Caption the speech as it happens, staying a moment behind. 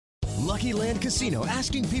Lucky Land Casino,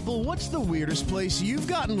 asking people, what's the weirdest place you've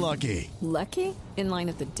gotten lucky? Lucky? In line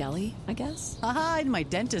at the deli, I guess? Aha, in my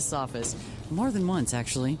dentist's office. More than once,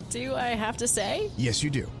 actually. Do I have to say? Yes, you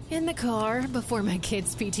do. In the car before my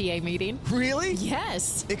kids' PTA meeting. Really?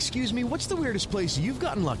 Yes. Excuse me, what's the weirdest place you've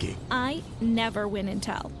gotten lucky? I never win and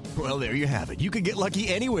tell. Well, there you have it. You can get lucky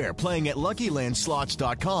anywhere, playing at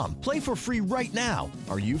LuckyLandSlots.com. Play for free right now.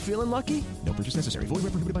 Are you feeling lucky? No purchase necessary. Void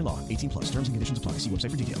where prohibited by law. 18+. Terms and conditions apply. See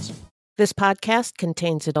website for details. This podcast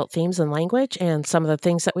contains adult themes and language, and some of the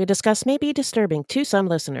things that we discuss may be disturbing to some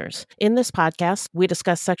listeners. In this podcast, we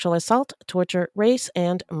discuss sexual assault, torture, race,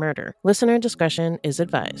 and murder. Listener discretion is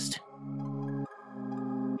advised.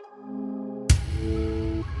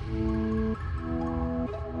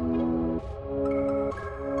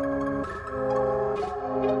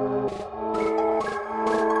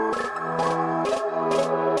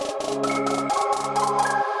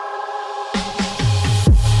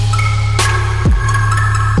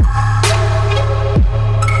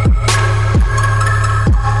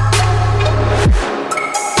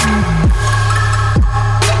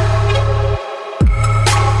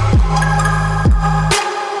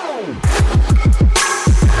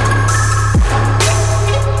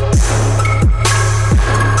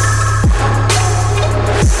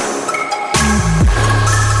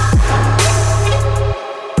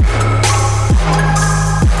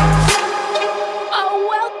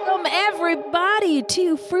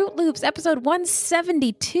 Episode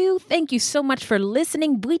 172. Thank you so much for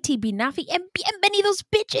listening. Buiti Binafi and bienvenidos,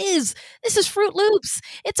 bitches. This is Fruit Loops.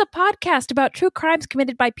 It's a podcast about true crimes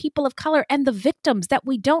committed by people of color and the victims that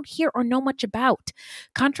we don't hear or know much about.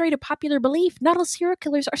 Contrary to popular belief, not all serial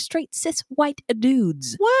killers are straight cis white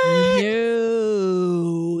dudes. What?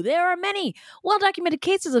 No. There are many well-documented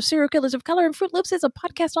cases of serial killers of color, and Fruit Loops is a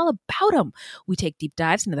podcast all about them. We take deep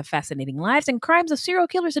dives into the fascinating lives and crimes of serial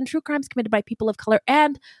killers and true crimes committed by people of color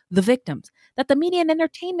and the victims that the media and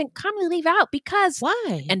entertainment commonly leave out because...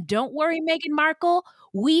 Why? And don't worry, Meghan Markle,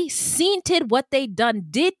 we seented what they done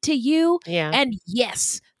did to you. Yeah. And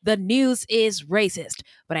yes, the news is racist.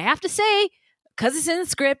 But I have to say, because it's in the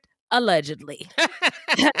script, allegedly.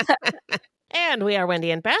 And we are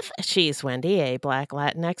Wendy and Beth. She's Wendy, a Black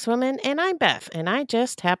Latinx woman, and I'm Beth, and I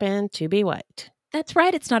just happen to be white. That's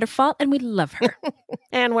right. It's not her fault, and we love her.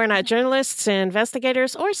 And we're not journalists,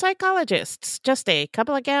 investigators, or psychologists, just a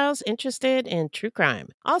couple of gals interested in true crime.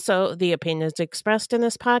 Also, the opinions expressed in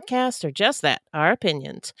this podcast are just that, our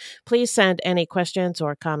opinions. Please send any questions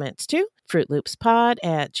or comments to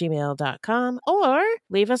fruitloopspod@gmail.com or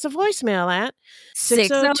leave us a voicemail at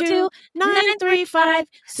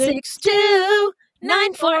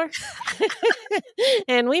 602-935-6294.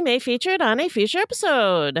 And we may feature it on a future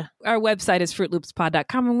episode. Our website is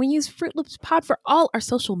fruitloopspod.com, and we use Fruit Loops Pod for all our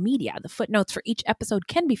social media. The footnotes for each episode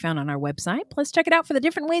can be found on our website. Plus, check it out for the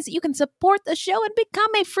different ways that you can support the show and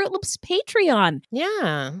become a Fruit Loops Patreon.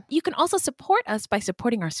 Yeah. You can also support us by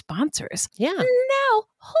supporting our sponsors. Yeah. Now,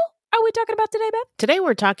 who are we talking about today, Beth? Today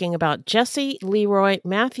we're talking about Jesse Leroy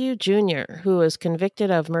Matthew Jr., who was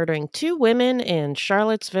convicted of murdering 2 women in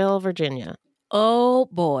Charlottesville, Virginia. Oh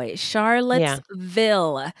boy,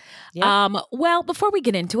 Charlottesville. Yeah. Well, before we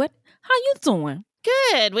get into it, how you doing?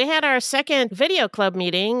 Good. We had our second video club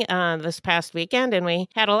meeting this past weekend, and we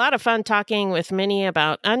had a lot of fun talking with Minnie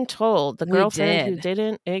about Untold, the girlfriend who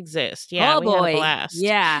didn't exist. Yeah, we had a blast.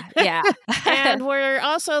 Yeah. And we're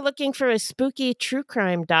also looking for a spooky true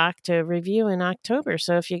crime doc to review in October.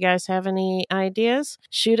 So if you guys have any ideas,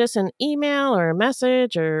 shoot us an email or a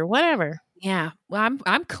message or whatever. Yeah, well,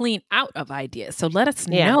 I'm clean out of ideas, so let us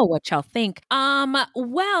know what y'all think. I'm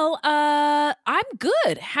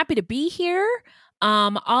good. Happy to be here.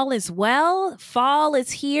 All is well. Fall is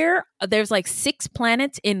here. There's like 6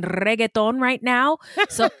 planets in reggaeton right now,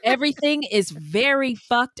 so everything is very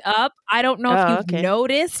fucked up. I don't know if you've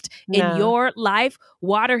noticed in your life,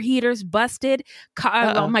 water heaters busted.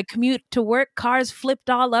 On my commute to work, cars flipped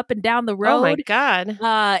all up and down the road. Oh my God.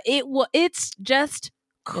 It's just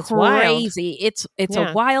It's crazy. wild. It's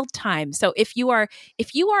a wild time. So if you are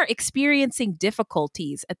experiencing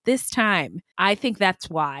difficulties at this time, I think that's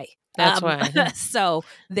why. That's why. So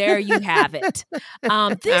there you have it.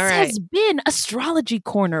 This has been Astrology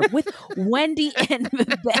Corner with Wendy and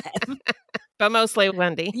Beth. But mostly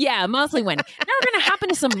Wendy. Yeah, mostly Wendy. Now we're going to hop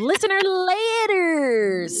into some listener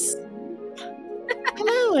letters.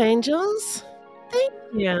 Hello, angels. Thank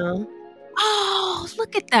you. Oh,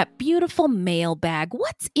 look at that beautiful mailbag.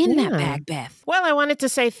 What's in that bag, Beth? Well, I wanted to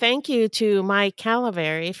say thank you to Mike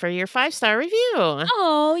Calaveri for your 5-star review.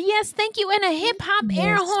 Oh, yes, thank you. And a hip-hop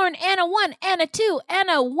air horn, and a 1, and a 2, and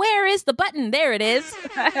a where is the button? There it is.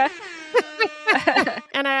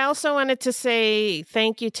 And I also wanted to say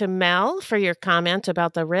thank you to Mel for your comment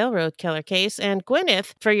about the railroad killer case, and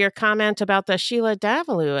Gwyneth for your comment about the Sheila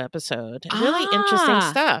Davalloo episode. Really interesting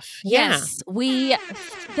stuff. Yes, we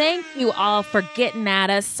thank you all for getting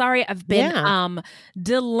at us. Sorry, I've been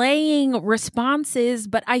delaying responses,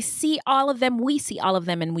 but I see all of them. We see all of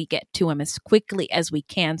them, and we get to them as quickly as we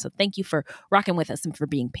can. So thank you for rocking with us and for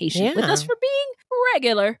being patient with us, for being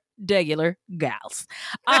regular gals.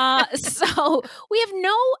 So we have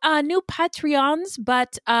no new Patreons,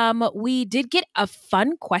 but we did get a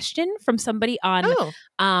fun question from somebody on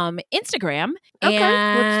Instagram. Okay,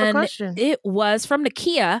 and what's the question? It was from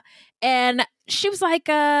Nakia, and she was like,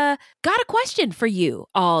 got a question for you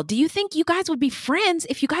all. Do you think you guys would be friends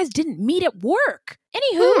if you guys didn't meet at work?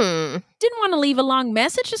 Anywho, didn't want to leave a long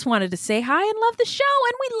message, just wanted to say hi and love the show,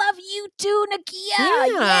 and we love you too, Nakia.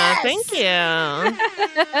 Yeah, thank you.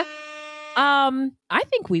 I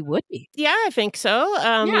think we would be. Yeah, I think so.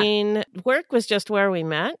 I mean, work was just where we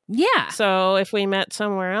met. Yeah. So if we met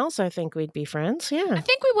somewhere else, I think we'd be friends. Yeah. I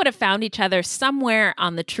think we would have found each other somewhere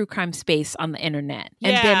on the true crime space on the internet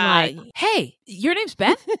and been like, hey, your name's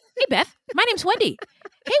Beth? Hey, Beth, my name's Wendy.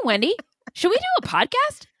 Hey, Wendy, should we do a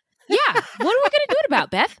podcast? Yeah. What are we going to do it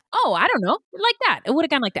about, Beth? Oh, I don't know. Like that. It would have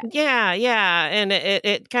gone like that. Yeah. And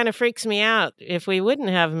it kind of freaks me out. If we wouldn't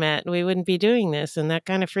have met, we wouldn't be doing this. And that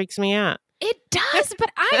kind of freaks me out. It does, but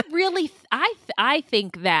I really, I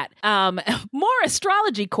think that more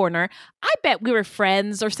astrology corner. I bet we were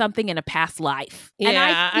friends or something in a past life. Yeah,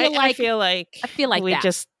 and I feel like we that.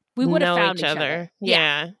 just we would have know found each other.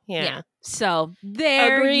 Yeah. So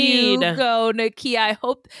there you Agreed. go, Nakia. I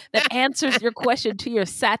hope that answers your question to your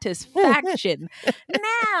satisfaction.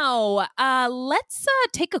 Now, let's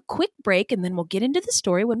take a quick break, and then we'll get into the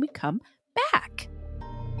story when we come back.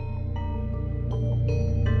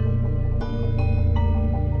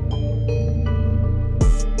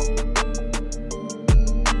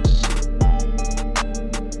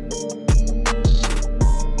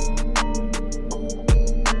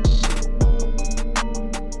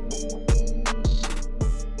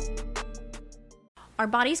 Our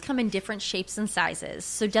bodies come in different shapes and sizes,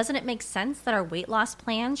 so doesn't it make sense that our weight loss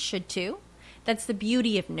plans should too? That's the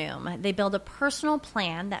beauty of Noom. They build a personal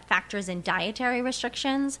plan that factors in dietary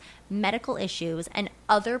restrictions, medical issues, and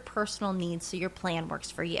other personal needs so your plan works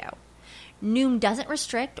for you. Noom doesn't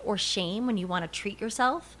restrict or shame when you want to treat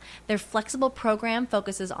yourself. Their flexible program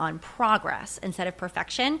focuses on progress instead of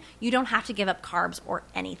perfection. You don't have to give up carbs or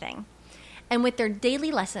anything. And with their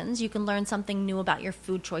daily lessons, you can learn something new about your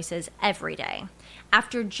food choices every day.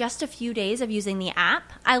 After just a few days of using the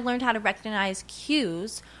app, I learned how to recognize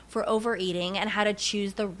cues for overeating and how to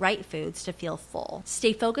choose the right foods to feel full.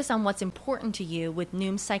 Stay focused on what's important to you with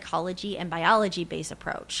Noom's psychology and biology-based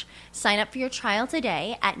approach. Sign up for your trial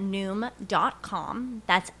today at Noom.com.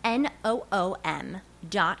 That's Noom.com.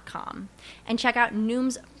 And check out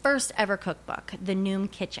Noom's first ever cookbook, The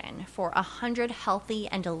Noom Kitchen, for 100 healthy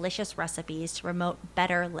and delicious recipes to promote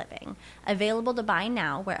better living. Available to buy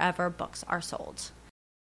now wherever books are sold.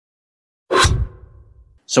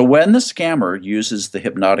 So when the scammer uses the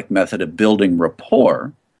hypnotic method of building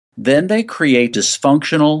rapport, then they create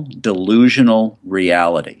dysfunctional, delusional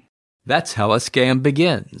reality. That's how a scam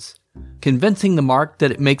begins, convincing the mark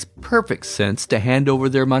that it makes perfect sense to hand over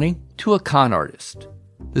their money to a con artist.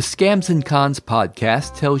 The Scams and Cons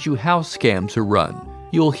podcast tells you how scams are run.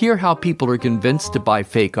 You'll hear how people are convinced to buy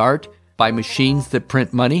fake art, buy machines that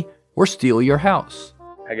print money, or steal your house.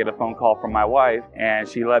 I get a phone call from my wife, and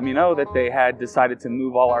she let me know that they had decided to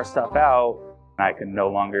move all our stuff out. I could no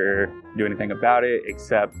longer do anything about it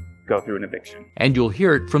except go through an eviction. And you'll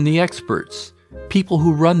hear it from the experts, people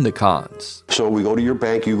who run the cons. So we go to your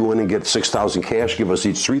bank, you go in and get $6,000 cash, give us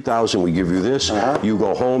each $3,000, we give you this. You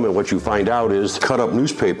go home, and what you find out is cut up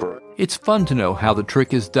newspaper. It's fun to know how the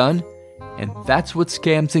trick is done, and that's what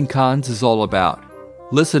Scams and Cons is all about.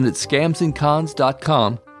 Listen at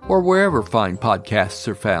scamsandcons.com or wherever fine podcasts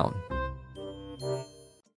are found.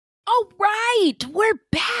 All right, we're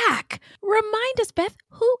back. Remind us, Beth,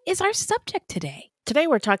 who is our subject today? Today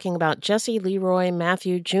we're talking about Jesse Leroy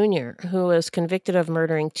Matthew Jr., who was convicted of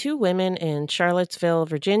murdering 2 women in Charlottesville,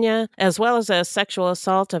 Virginia, as well as a sexual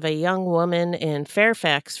assault of a young woman in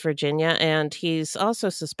Fairfax, Virginia, and he's also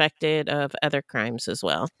suspected of other crimes as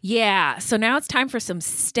well. Yeah, so now it's time for some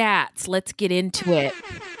stats. Let's get into it.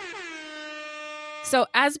 So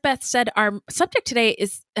as Beth said, our subject today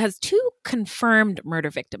has 2 confirmed murder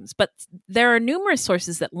victims, but there are numerous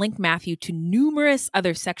sources that link Matthew to numerous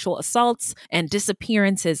other sexual assaults and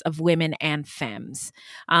disappearances of women and femmes.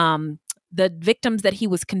 The victims that he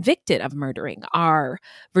was convicted of murdering are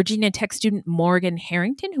Virginia Tech student Morgan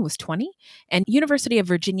Harrington, who was 20, and University of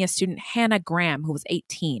Virginia student Hannah Graham, who was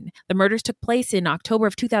 18. The murders took place in October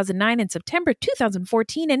of 2009 and September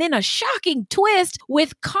 2014, and in a shocking twist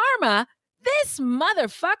with karma, this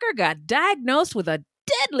motherfucker got diagnosed with a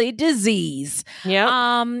deadly disease.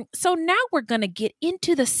 Yeah. So now we're going to get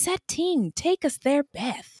into the setting. Take us there,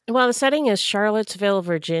 Beth. Well, the setting is Charlottesville,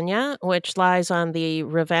 Virginia, which lies on the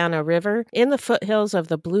Rivanna River in the foothills of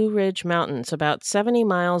the Blue Ridge Mountains, about 70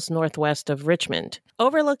 miles northwest of Richmond.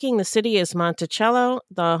 Overlooking the city is Monticello,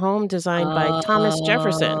 the home designed by Thomas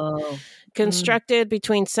Jefferson. Constructed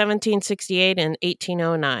between 1768 and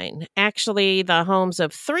 1809. Actually, the homes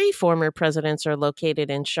of 3 former presidents are located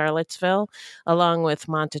in Charlottesville. Along with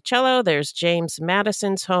Monticello, there's James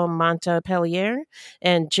Madison's home, Montpelier,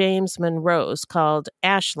 and James Monroe's, called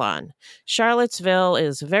Ashlawn. Charlottesville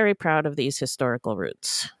is very proud of these historical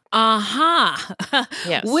roots.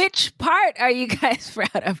 Yes. Which part are you guys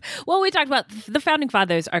proud of? Well, we talked about the founding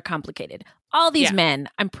fathers are complicated. All these men,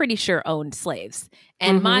 I'm pretty sure, owned slaves.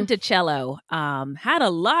 And Monticello had a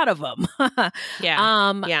lot of them. But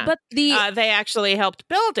they actually helped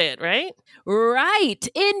build it, right? Right.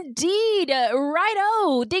 Indeed.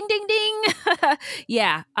 Righto. Ding, ding, ding.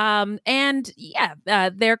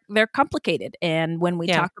 They're complicated. And when we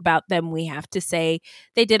talk about them, we have to say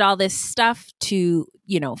they did all this stuff to,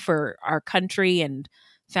 for our country and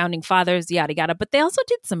founding fathers, yada, yada. But they also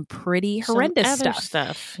did some pretty horrendous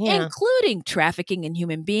stuff. Including trafficking in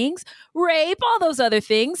human beings, rape, all those other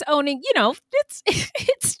things, owning,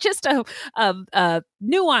 it's just a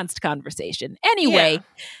nuanced conversation. Anyway,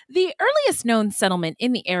 the earliest known settlement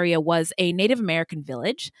in the area was a Native American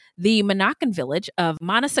village, the Monacan village of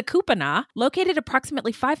Manasakupana, located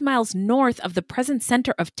approximately 5 miles north of the present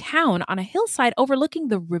center of town on a hillside overlooking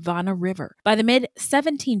the Rivanna River. By the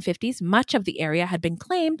mid-1750s, much of the area had been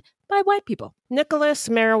claimed by white people. Nicholas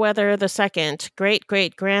Meriwether II,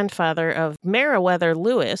 great-great-grandfather of Meriwether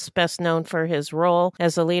Lewis, best known for his role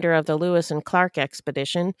as the leader of the Lewis and Clark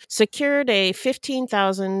expedition, secured a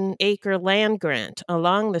 15,000-acre land grant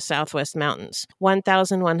along the Southwest Mountains.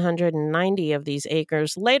 1,190 of these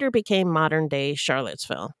acres later became modern-day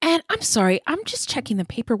Charlottesville. And I'm sorry, I'm just checking the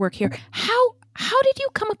paperwork here. How did you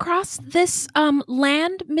come across this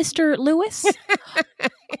land, Mr. Lewis?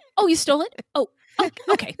 Oh, you stole it? Oh,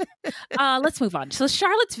 okay. Let's move on. So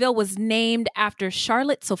Charlottesville was named after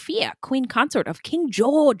Charlotte Sophia, Queen Consort of King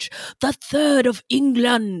George III of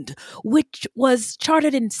England, which was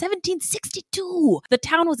chartered in 1762. The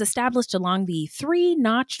town was established along the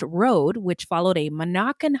 3-notched road, which followed a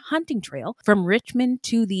Monacan hunting trail from Richmond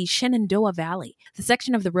to the Shenandoah Valley. The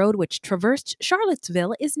section of the road which traversed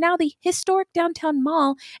Charlottesville is now the historic downtown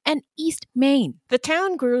mall and East Main. The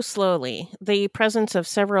town grew slowly. The presence of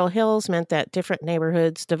several hills meant that different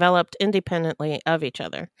neighborhoods developed independently of each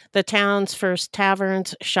other. The town's first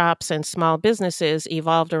taverns, shops, and small businesses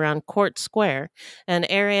evolved around Court Square, an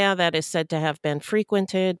area that is said to have been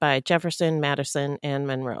frequented by Jefferson, Madison, and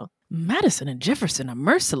Monroe. Madison and Jefferson are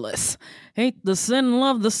merciless. Hate the sin,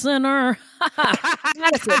 love the sinner.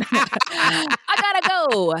 Madison, I gotta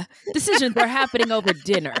go. Decisions are happening over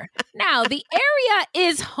dinner. Now, the area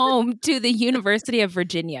is home to the University of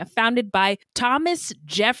Virginia, founded by Thomas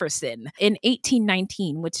Jefferson in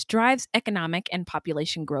 1819, which drives economic and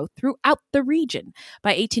population growth throughout the region.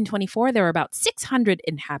 By 1824, there were about 600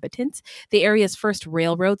 inhabitants. The area's first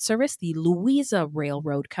railroad service, the Louisa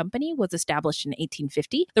Railroad Company, was established in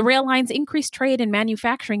 1850. The rail lines increased trade and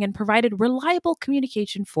manufacturing and provided reliable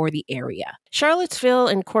communication for the area. Charlottesville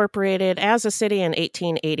incorporated as a city in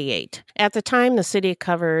 1888. At the time, the city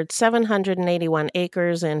covered 781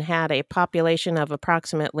 acres and had a population of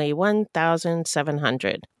approximately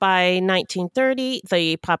 1,700. By 1930,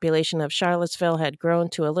 the population of Charlottesville had grown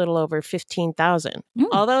to a little over 15,000.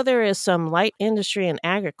 Although there is some light industry and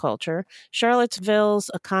agriculture,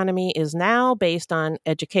 Charlottesville's economy is now based on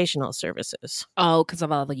educational services. Oh, because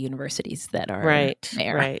of all the universities that are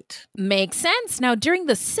there. Right. Makes sense. Now, during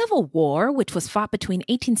the Civil War, which was fought between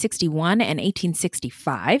 1861 and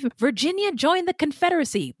 1865, Virginia joined the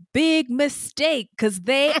Confederacy. Big mistake, because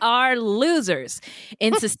they are losers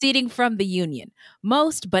in seceding from the Union.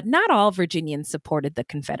 Most, but not all, Virginians supported the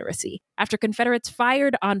Confederacy. After Confederates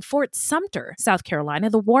fired on Fort Sumter, South Carolina,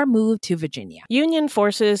 the war moved to Virginia. Union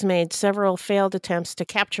forces made several failed attempts to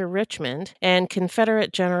capture Richmond, and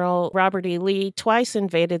Confederate General Robert E. Lee twice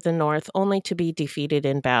invaded the North, only to be defeated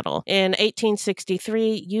in battle. In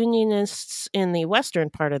 1863, Unionists in the western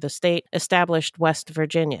part of the state established West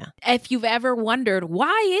Virginia. If you've ever wondered,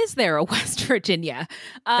 why is there a West Virginia?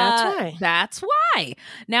 That's why. That's why.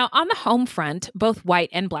 Now, on the home front, both both white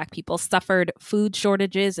and Black people suffered food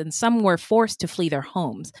shortages, and some were forced to flee their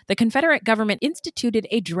homes. The Confederate government instituted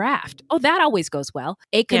a draft. Oh, that always goes well.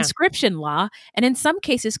 A conscription law, and in some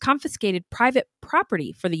cases confiscated private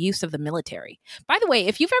property for the use of the military. By the way,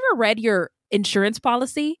 if you've ever read your insurance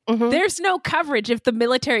policy, there's no coverage if the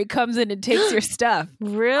military comes in and takes your stuff.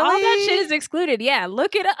 Really? All that shit is excluded. Yeah,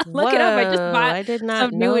 look it up. Look it up. I just bought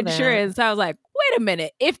some new insurance. I was like, wait a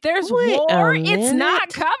minute. If there's war, it's not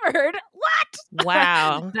covered. What?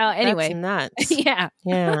 Wow. So anyway. That's nuts. Yeah.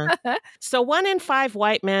 Yeah. So 1 in 5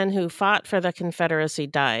 white men who fought for the Confederacy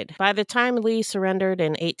died. By the time Lee surrendered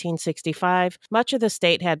in 1865, much of the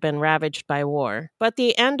state had been ravaged by war. But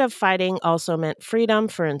the end of fighting also meant freedom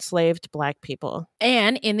for enslaved Black people.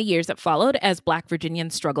 And in the years that followed, as Black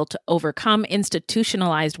Virginians struggled to overcome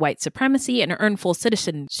institutionalized white supremacy and earn full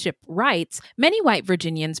citizenship rights, many white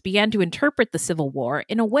Virginians began to interpret the Civil War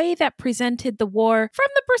in a way that presented the war from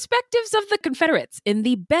the perspectives of the Confederates in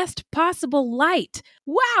the best possible light.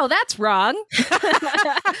 Wow, that's wrong.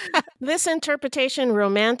 This interpretation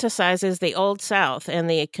romanticizes the Old South and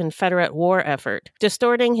the Confederate war effort,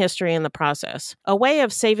 distorting history in the process. A way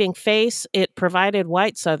of saving face, it provided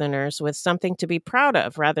white Southerners with something to be proud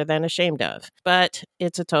of rather than ashamed of. But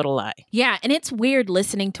it's a total lie. Yeah, and it's weird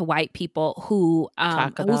listening to white people who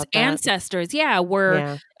whose ancestors,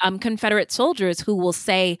 were Confederate soldiers who will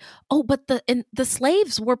say, "Oh, but the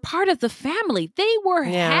slaves were part of the family. They were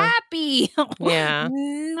happy,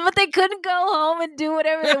 but they couldn't go home and do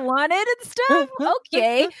whatever they wanted and stuff."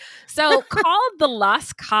 Okay, so called the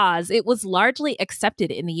Lost Cause, it was largely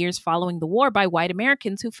accepted in the years following the war by white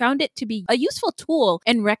Americans who found it to be a useful tool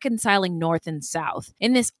in reconciling North and South.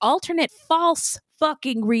 In this alternate false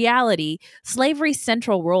fucking reality, slavery's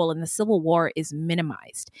central role in the Civil War is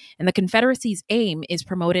minimized, and the Confederacy's aim is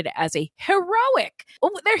promoted as a heroic.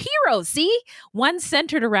 Oh, they're heroes, see? One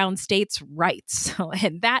centered around states' rights,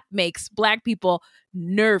 and that makes Black people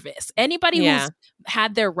nervous. Anybody who's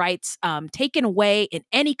had their rights taken away in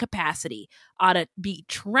any capacity ought to be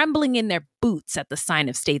trembling in their boots at the sign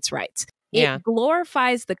of states' rights. It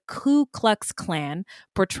glorifies the Ku Klux Klan,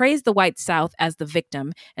 portrays the white South as the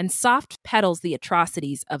victim, and soft pedals the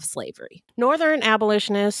atrocities of slavery. Northern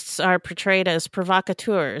abolitionists are portrayed as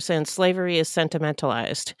provocateurs, and slavery is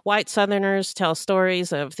sentimentalized. White Southerners tell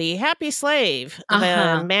stories of the happy slave,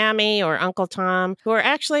 the Mammy or Uncle Tom, who are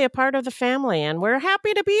actually a part of the family, and we're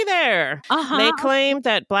happy to be there. They claimed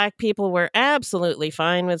that Black people were absolutely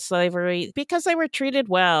fine with slavery because they were treated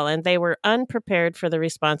well, and they were unprepared for the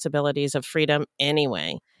responsibilities of freedom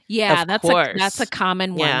anyway. Yeah, that's a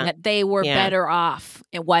common one, that they were better off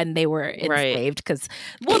when they were enslaved because,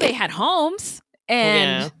 they had homes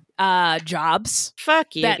and jobs.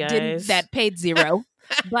 Fuck you guys. That paid zero.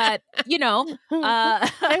 But, they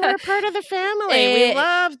were part of the family. We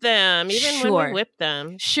loved them, even when we whipped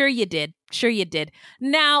them. Sure you did.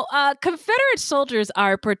 Now, Confederate soldiers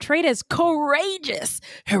are portrayed as courageous,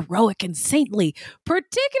 heroic, and saintly,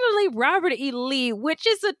 particularly Robert E. Lee, which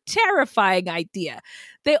is a terrifying idea.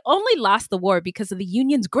 They only lost the war because of the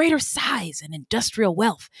Union's greater size and industrial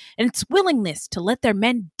wealth and its willingness to let their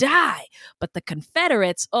men die. But the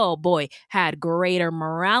Confederates, had greater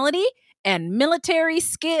morality and military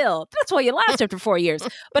skill. That's why you lost after 4 years.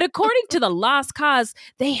 But according to the Lost Cause,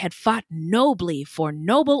 they had fought nobly for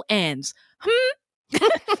noble ends.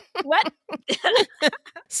 What?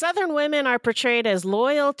 Southern women are portrayed as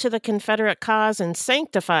loyal to the Confederate cause and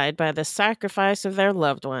sanctified by the sacrifice of their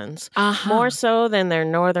loved ones. More so than their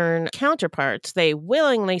Northern counterparts, they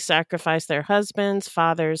willingly sacrifice their husbands,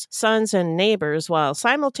 fathers, sons, and neighbors while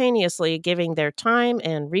simultaneously giving their time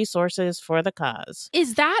and resources for the cause.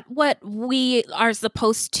 Is that what we are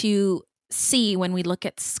supposed to see when we look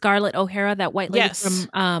at Scarlett O'Hara, that white lady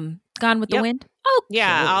from Gone with the Wind? Oh,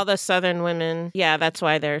 yeah, all the Southern women. Yeah, that's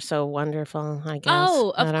why they're so wonderful, I guess. Oh,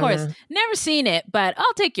 of course. Never seen it, but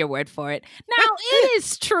I'll take your word for it. Now, it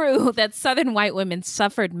is true that Southern white women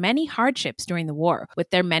suffered many hardships during the war. With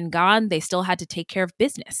their men gone, they still had to take care of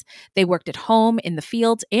business. They worked at home, in the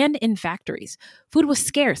fields, and in factories. Food was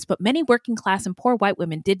scarce, but many working class and poor white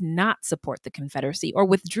women did not support the Confederacy or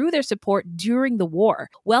withdrew their support during the war.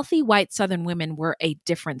 Wealthy white Southern women were a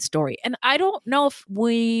different story. And I don't know if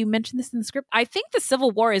we mentioned this in the script. I think the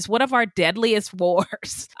Civil War is one of our deadliest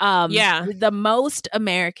wars. The most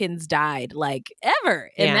Americans died ever.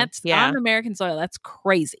 And that's on American soil. That's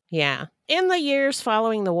crazy. Yeah. In the years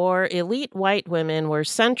following the war, elite white women were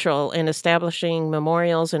central in establishing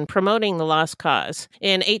memorials and promoting the Lost Cause.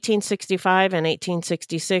 In 1865 and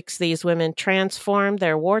 1866, these women transformed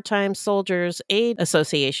their wartime soldiers' aid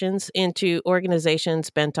associations into organizations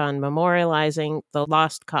bent on memorializing the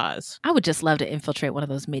Lost Cause. I would just love to infiltrate one of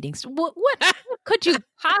those meetings. What could you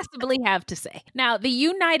possibly have to say? Now, the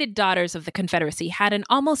United Daughters of the Confederacy had an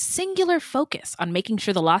almost singular focus on making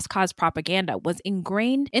sure the Lost Cause propaganda was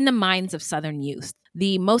ingrained in the minds of Southern youth.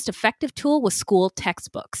 The most effective tool was school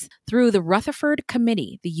textbooks. Through the Rutherford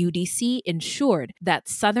Committee, the UDC ensured that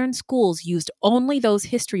Southern schools used only those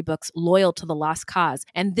history books loyal to the Lost Cause.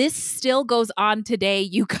 And this still goes on today,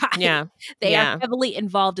 you guys. Yeah. They are heavily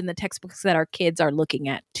involved in the textbooks that our kids are looking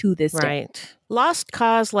at to this day. Right. Lost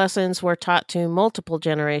Cause lessons were taught to multiple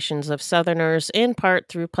generations of Southerners, in part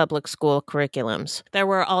through public school curriculums. There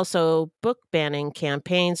were also book banning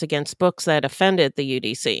campaigns against books that offended the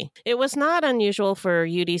UDC. It was not unusual for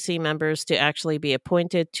UDC members to actually be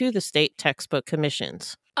appointed to the state textbook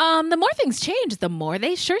commissions. The more things change, the more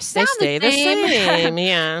they sure sound They stay the same,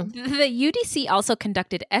 yeah. The UDC also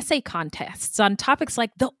conducted essay contests on topics like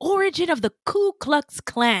the origin of the Ku Klux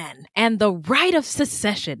Klan and the right of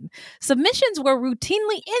secession. Submissions were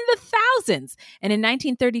routinely in the thousands, and in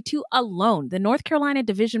 1932 alone, the North Carolina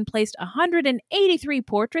Division placed 183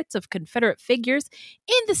 portraits of Confederate figures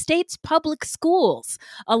in the state's public schools,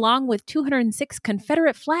 along with 206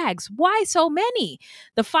 Confederate flags. Why so many?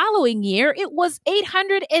 The following year, it was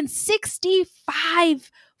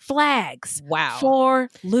 865 flags. Wow. For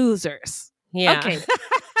losers. Yeah. Okay.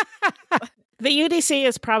 The UDC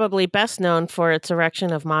is probably best known for its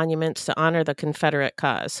erection of monuments to honor the Confederate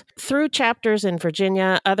cause. Through chapters in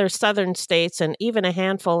Virginia, other southern states, and even a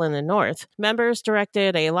handful in the North, members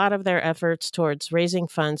directed a lot of their efforts towards raising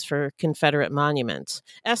funds for Confederate monuments.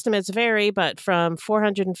 Estimates vary, but from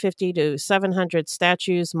 450 to 700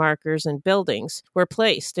 statues, markers, and buildings were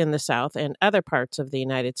placed in the South and other parts of the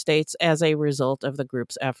United States as a result of the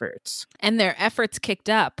group's efforts. And their efforts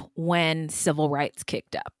kicked up when civil rights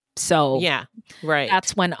kicked up. So yeah, right.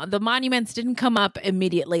 That's when the monuments didn't come up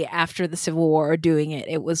immediately after the Civil War or doing it.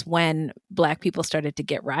 It was when Black people started to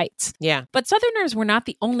get rights. Yeah. But Southerners were not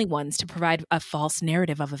the only ones to provide a false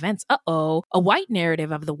narrative of events. A white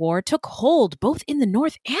narrative of the war took hold both in the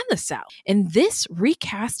North and the South. And this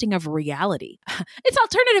recasting of reality, it's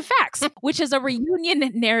alternative facts, which is a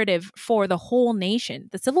reunion narrative for the whole nation.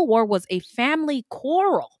 The Civil War was a family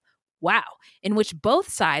quarrel. Wow, in which both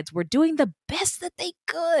sides were doing the best that they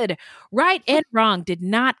could. Right and wrong did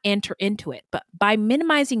not enter into it. But by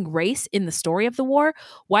minimizing race in the story of the war,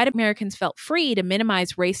 white Americans felt free to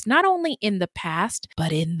minimize race not only in the past,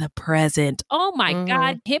 but in the present. Oh my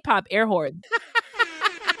God, hip hop air horn.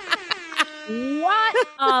 What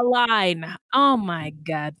a line. Oh my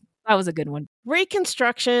God. That was a good one.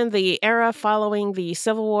 Reconstruction, the era following the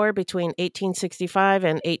Civil War between 1865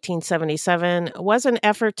 and 1877, was an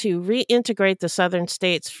effort to reintegrate the Southern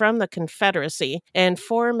states from the Confederacy and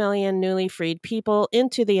 4 million newly freed people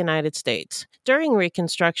into the United States. During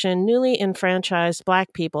Reconstruction, newly enfranchised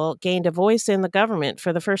Black people gained a voice in the government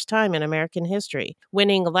for the first time in American history,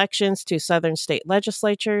 winning elections to Southern state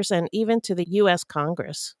legislatures and even to the U.S.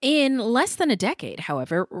 Congress. In less than a decade,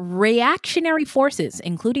 however, reactionary forces,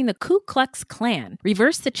 including the Ku Klux Klan,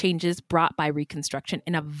 reversed the changes brought by Reconstruction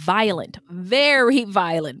in a violent, very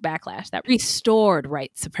violent backlash that restored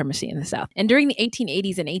white supremacy in the South. And during the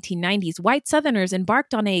 1880s and 1890s, white Southerners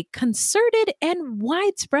embarked on a concerted and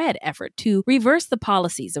widespread effort to reverse the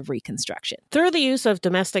policies of Reconstruction. Through the use of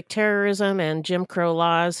domestic terrorism and Jim Crow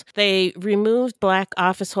laws, they removed Black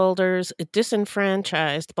office holders,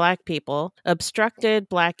 disenfranchised Black people, obstructed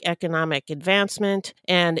Black economic advancement,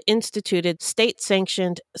 and instituted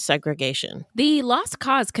state-sanctioned segregation. The Lost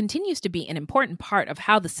Cause continues to be an important part of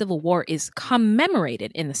how the Civil War is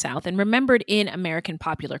commemorated in the South and remembered in American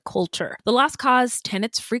popular culture. The Lost Cause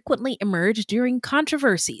tenets frequently emerge during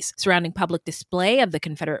controversies surrounding public display of the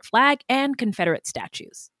Confederate flag and Confederate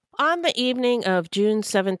statues. On the evening of June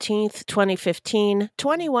 17, 2015,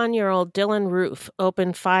 21-year-old Dylan Roof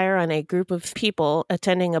opened fire on a group of people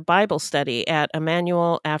attending a Bible study at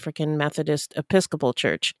Emmanuel African Methodist Episcopal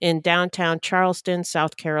Church in downtown Charleston,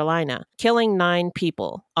 South Carolina, killing 9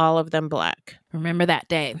 people, all of them Black. Remember that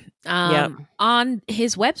day. Yep. On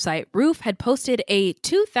his website, Roof had posted a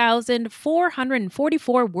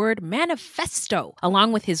 2,444-word manifesto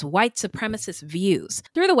along with his white supremacist views.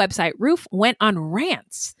 Through the website, Roof went on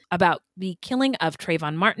rants about the killing of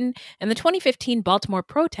Trayvon Martin and the 2015 Baltimore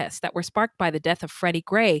protests that were sparked by the death of Freddie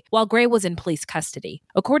Gray while Gray was in police custody.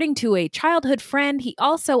 According to a childhood friend, he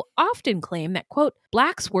also often claimed that, quote,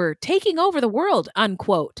 Blacks were taking over the world,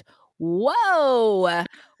 unquote. Whoa.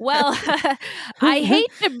 Well, I hate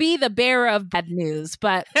to be the bearer of bad news,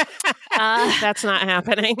 but that's not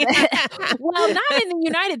happening. Well, not in the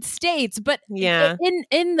United States, but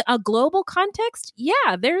in a global context,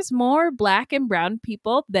 yeah, there's more Black and brown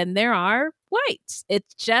people than there are whites.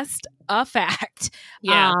 It's just a fact.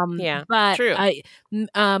 But true.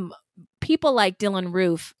 People like Dylan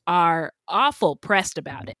Roof are awful pressed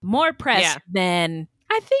about it. More pressed than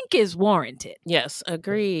I think is warranted. Yes,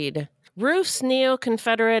 agreed. Roof's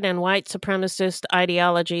neo-Confederate and white supremacist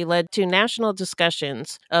ideology led to national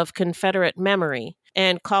discussions of Confederate memory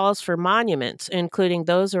and calls for monuments, including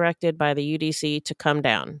those erected by the UDC, to come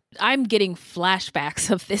down. I'm getting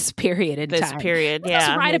flashbacks of this period in time.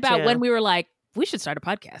 That's right about when we were like, we should start a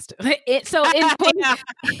podcast.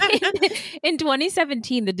 In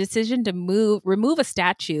 2017, the decision to remove a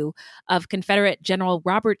statue of Confederate General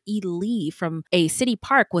Robert E. Lee from a city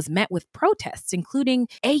park was met with protests, including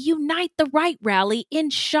a Unite the Right rally in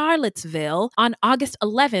Charlottesville on August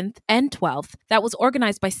 11th and 12th that was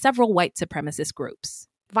organized by several white supremacist groups.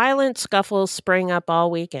 Violent scuffles sprang up all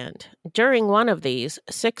weekend. During one of these,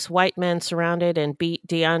 6 white men surrounded and beat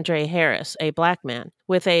DeAndre Harris, a Black man,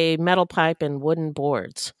 with a metal pipe and wooden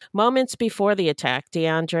boards. Moments before the attack,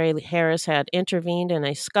 DeAndre Harris had intervened in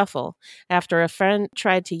a scuffle after a friend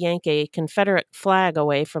tried to yank a Confederate flag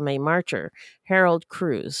away from a marcher, Harold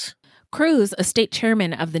Cruz. Cruz, a state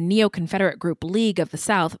chairman of the Neo-Confederate group League of the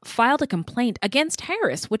South, filed a complaint against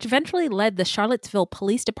Harris, which eventually led the Charlottesville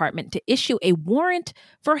Police Department to issue a warrant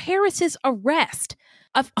for Harris's arrest.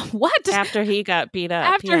 What? After he got beat up.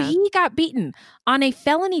 After he got beaten on a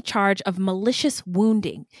felony charge of malicious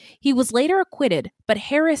wounding. He was later acquitted, but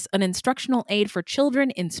Harris, an instructional aide for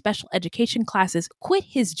children in special education classes, quit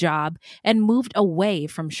his job and moved away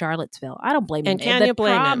from Charlottesville. I don't blame him. And can you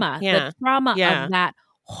blame him? The trauma of that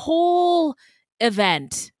whole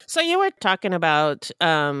event. So you were talking about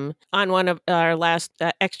on one of our last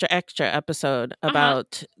extra episode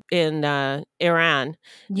about in Iran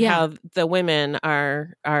how the women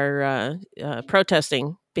are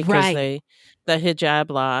protesting because the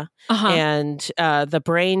hijab law and the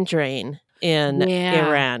brain drain in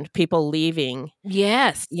Iran, people leaving.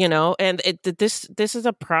 Yes. And this is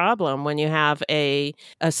a problem when you have a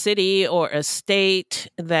city or a state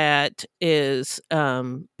that is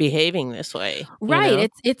behaving this way. Right.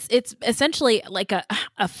 It's essentially like a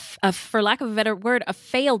for lack of a better word, a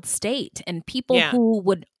failed state, and people who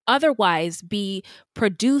would otherwise be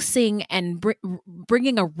producing and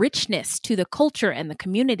bringing a richness to the culture and the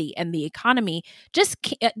community and the economy just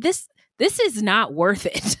this is not worth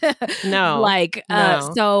it. No.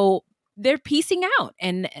 So they're piecing out,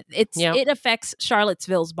 and it affects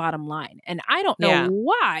Charlottesville's bottom line. And I don't know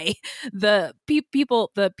why the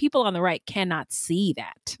people on the right cannot see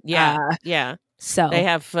that. So they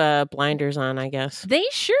have blinders on, I guess. They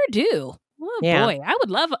sure do. Oh boy, I would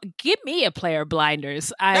love. Give me a pair of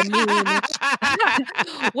blinders. I mean,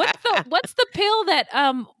 what's the pill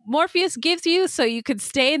that Morpheus gives you so you could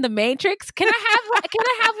stay in the Matrix? Can I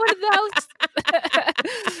have one of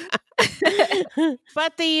those?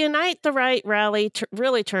 But the Unite the Right rally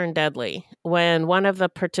really turned deadly when one of the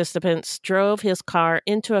participants drove his car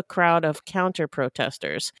into a crowd of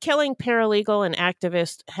counter-protesters, killing paralegal and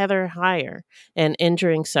activist Heather Heyer and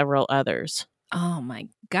injuring several others. Oh my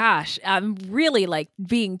gosh. I'm really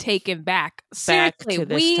being taken back. Seriously, to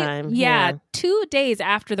this time. Yeah, 2 days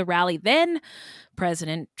after the rally, then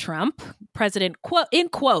President Trump, in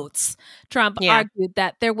quotes, Trump argued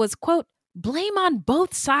that there was, quote, blame on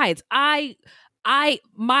both sides.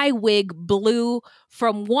 My wig blew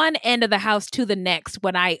from one end of the house to the next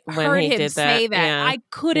when I heard him say that. Yeah. I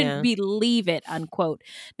couldn't believe it, unquote.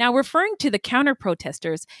 Now, referring to the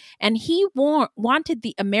counter-protesters, and he wanted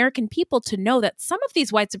the American people to know that some of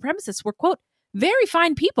these white supremacists were, quote, very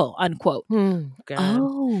fine people, unquote. God.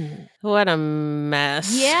 Oh. What a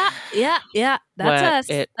mess. Yeah. That's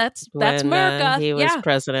us. That's America. He was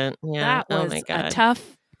president. Yeah. That was my God. a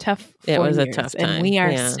tough it was years, a tough time. and we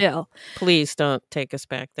are still. Please don't take us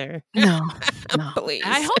back there. No. Please.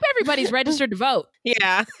 I hope everybody's registered to vote.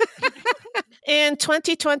 Yeah. In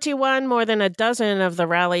 2021, more than a dozen of the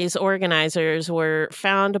rally's organizers were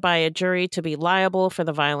found by a jury to be liable for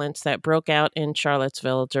the violence that broke out in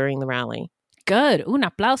Charlottesville during the rally. Good. Un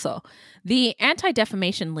aplauso. The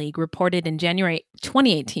Anti-Defamation League reported in January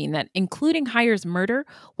 2018 that, including Heyer's murder,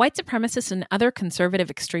 white supremacists and other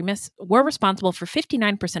conservative extremists were responsible for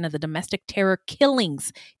 59% of the domestic terror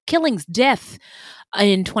killings, death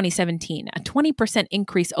in 2017, a 20%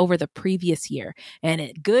 increase over the previous year.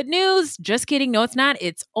 And good news, just kidding, no, it's not.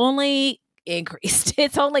 It's only increased.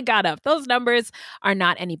 It's only gone up. Those numbers are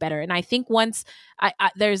not any better. And I think once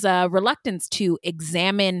there's a reluctance to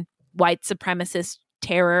examine white supremacist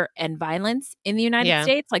terror and violence in the United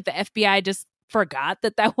States, like the FBI just forgot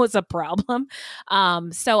that was a problem.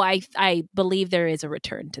 So I believe there is a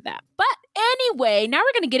return to that. But anyway, now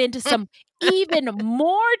we're going to get into some even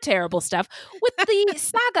more terrible stuff with the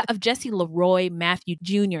saga of Jesse Leroy Matthew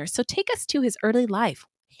Jr. So take us to his early life.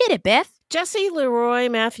 Hit it, Beth. Jesse Leroy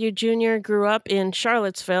Matthew Jr. grew up in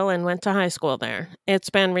Charlottesville and went to high school there. It's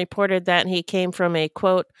been reported that he came from a,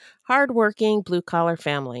 quote, hardworking blue-collar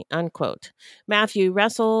family, unquote. Matthew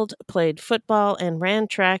wrestled, played football, and ran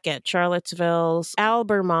track at Charlottesville's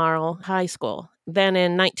Albemarle High School. Then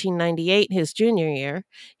in 1998, his junior year,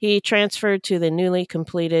 he transferred to the newly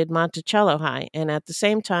completed Monticello High, and at the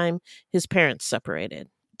same time, his parents separated.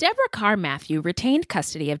 Deborah Carr Matthew retained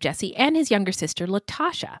custody of Jesse and his younger sister,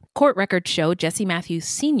 Latasha. Court records show Jesse Matthews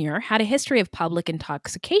Sr. had a history of public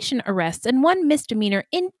intoxication arrests and one misdemeanor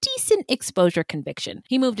indecent exposure conviction.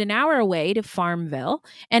 He moved an hour away to Farmville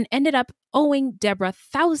and ended up owing Deborah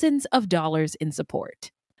thousands of dollars in support.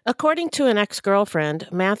 According to an ex-girlfriend,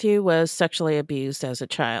 Matthew was sexually abused as a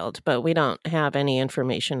child, but we don't have any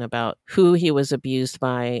information about who he was abused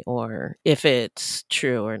by or if it's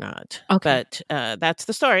true or not. Okay. But that's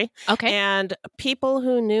the story. Okay. And people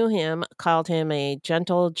who knew him called him a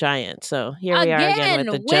gentle giant. So here we are again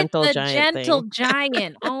with the gentle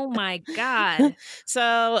giant. Oh my God.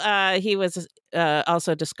 So he was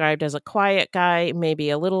also described as a quiet guy, maybe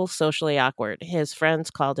a little socially awkward. His friends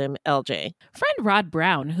called him LJ. Friend Rod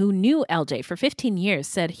Brown, who knew LJ for 15 years,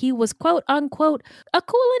 said he was, quote unquote, a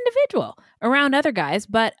cool individual around other guys,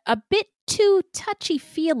 but a bit too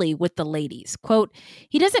touchy-feely with the ladies. Quote,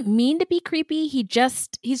 he doesn't mean to be creepy. He's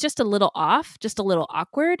just a little off, just a little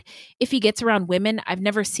awkward. If he gets around women, I've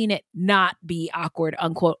never seen it not be awkward,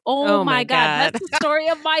 unquote. Oh my God. That's the story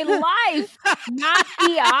of my life. Not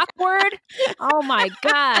be awkward. Oh my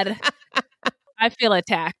God. I feel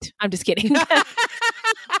attacked. I'm just kidding.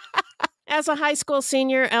 As a high school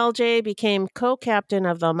senior, LJ became co-captain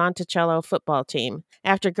of the Monticello football team.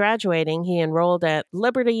 After graduating, he enrolled at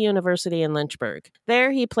Liberty University in Lynchburg.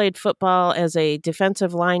 There, he played football as a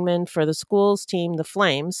defensive lineman for the school's team, the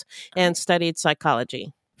Flames, and studied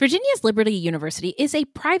psychology. Virginia's Liberty University is a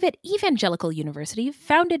private evangelical university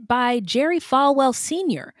founded by Jerry Falwell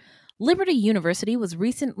Sr. Liberty University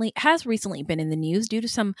has recently been in the news due to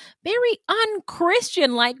some very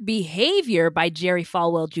unchristian-like behavior by Jerry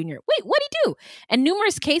Falwell Jr. Wait, what'd he do? And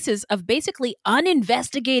numerous cases of basically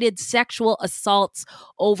uninvestigated sexual assaults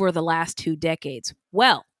over the last 2 decades.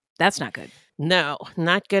 Well, that's not good. No,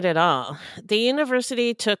 not good at all. The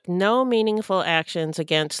university took no meaningful actions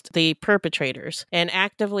against the perpetrators and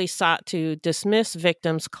actively sought to dismiss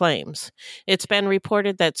victims' claims. It's been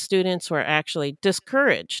reported that students were actually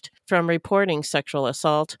discouraged from reporting sexual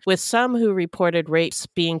assault, with some who reported rapes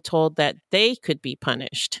being told that they could be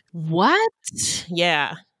punished. What?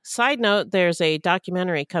 Yeah. Side note, there's a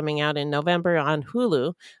documentary coming out in November on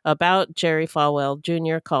Hulu about Jerry Falwell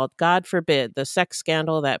Jr. called God Forbid, the sex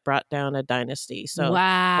scandal that brought down a dynasty. So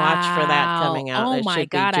watch for that coming out. Oh my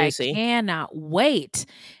God, I cannot wait.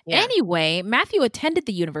 Yeah. Anyway, Matthew attended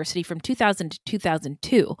the university from 2000 to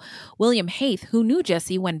 2002. William Haith, who knew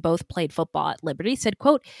Jesse when both played football at Liberty, said,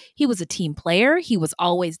 quote, he was a team player. He was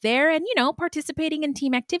always there and, participating in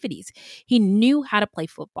team activities. He knew how to play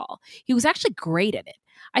football. He was actually great at it.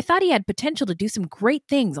 I thought he had potential to do some great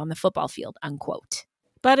things on the football field, unquote.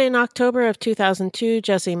 But in October of 2002,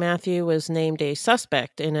 Jesse Matthew was named a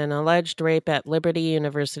suspect in an alleged rape at Liberty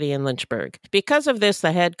University in Lynchburg. Because of this,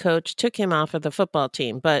 the head coach took him off of the football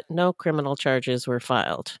team, but no criminal charges were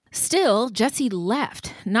filed. Still, Jesse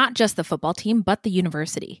left, not just the football team, but the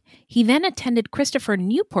university. He then attended Christopher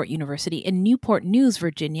Newport University in Newport News,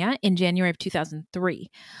 Virginia, in January of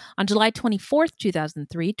 2003. On July 24th,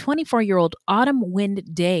 2003, 24-year-old Autumn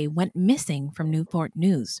Wind Day went missing from Newport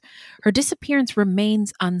News. Her disappearance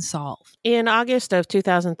remains unsolved. In August of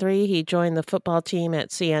 2003, he joined the football team at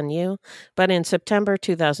CNU, but in September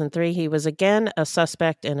 2003, he was again a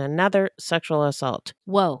suspect in another sexual assault.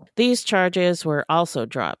 Whoa. These charges were also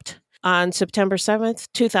dropped. On September 7th,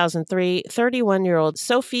 2003, 31-year-old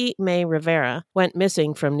Sophie May Rivera went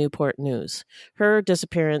missing from Newport News. Her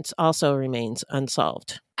disappearance also remains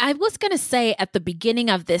unsolved. I was going to say at the beginning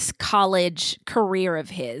of this college career of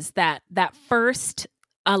his that first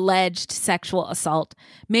alleged sexual assault,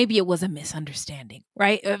 maybe it was a misunderstanding,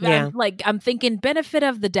 right? Yeah. I'm thinking benefit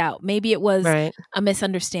of the doubt. Maybe it was a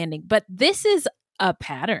misunderstanding, but this is a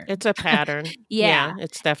pattern. It's a pattern. Yeah,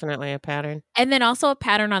 it's definitely a pattern. And then also a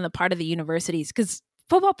pattern on the part of the universities, because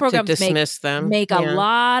football programs dismiss them. make a Yeah.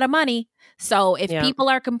 lot of money. So if Yeah. people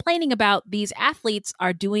are complaining about these athletes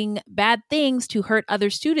are doing bad things to hurt other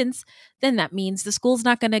students, then that means the school's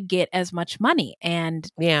not going to get as much money. And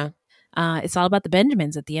Yeah. it's all about the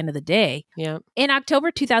Benjamins at the end of the day. Yeah. In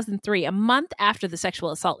October 2003, a month after the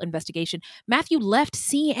sexual assault investigation, Matthew left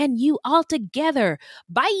CNU altogether.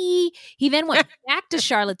 Bye. He then went back to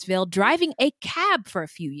Charlottesville, driving a cab for a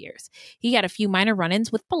few years. He had a few minor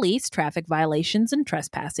run-ins with police, traffic violations, and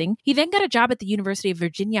trespassing. He then got a job at the University of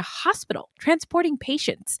Virginia Hospital, transporting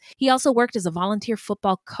patients. He also worked as a volunteer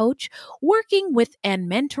football coach, working with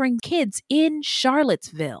and mentoring kids in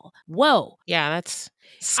Charlottesville. Whoa. Yeah, that's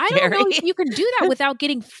scary. I don't know if you can do that without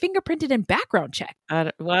getting fingerprinted and background checked.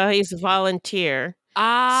 Well, he's a volunteer. So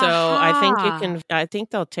I think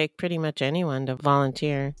they'll take pretty much anyone to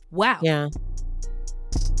volunteer. Wow. Yeah.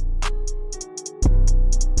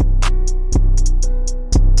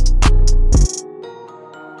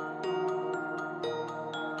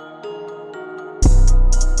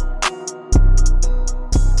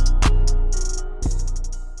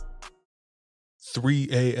 "3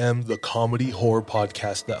 AM, the comedy horror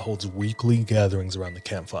podcast that holds weekly gatherings around the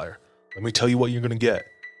campfire. Let me tell you what you're going to get.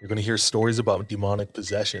 You're going to hear stories about demonic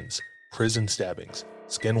possessions, prison stabbings,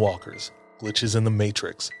 skinwalkers, glitches in the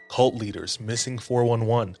Matrix, cult leaders, missing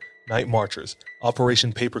 411, night marchers,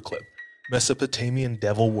 Operation Paperclip, Mesopotamian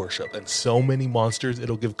devil worship, and so many monsters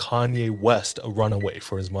it'll give Kanye West a runaway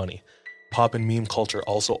for his money. Pop and meme culture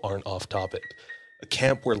also aren't off topic. A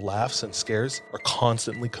camp where laughs and scares are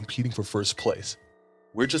constantly competing for first place.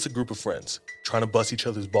 We're just a group of friends, trying to bust each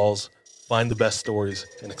other's balls, find the best stories,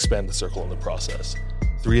 and expand the circle in the process.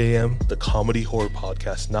 3 AM, the comedy horror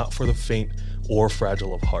podcast not for the faint or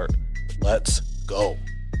fragile of heart. Let's go."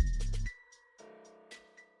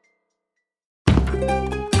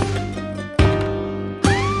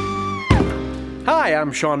 Hi,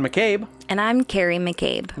 I'm Sean McCabe. And I'm Carrie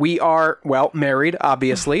McCabe. We are, well, married,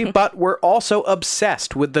 obviously, but we're also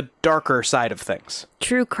obsessed with the darker side of things.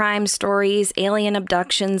 True crime stories, alien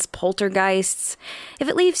abductions, poltergeists. If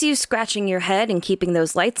it leaves you scratching your head and keeping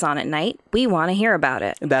those lights on at night, we want to hear about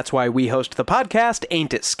it. That's why we host the podcast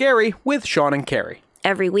Ain't It Scary with Sean and Carrie.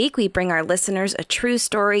 Every week, we bring our listeners a true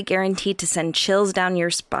story guaranteed to send chills down your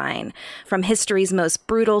spine. From history's most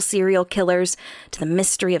brutal serial killers to the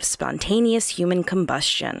mystery of spontaneous human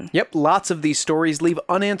combustion. Yep, lots of these stories leave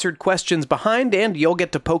unanswered questions behind, and you'll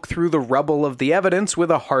get to poke through the rubble of the evidence with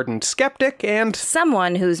a hardened skeptic and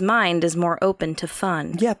someone whose mind is more open to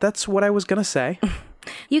fun. Yeah, that's what I was gonna say.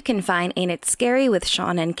 You can find Ain't It Scary with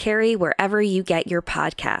Sean and Carrie wherever you get your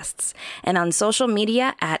podcasts, and on social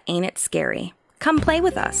media at Ain't It Scary. Come play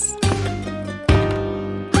with us.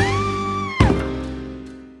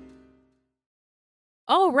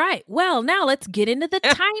 All right. Well, now let's get into the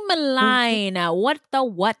timeline. What the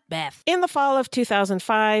what, Beth? In the fall of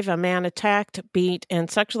 2005, a man attacked, beat,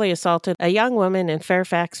 and sexually assaulted a young woman in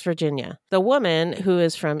Fairfax, Virginia. The woman, who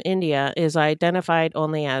is from India, is identified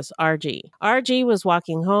only as RG. RG was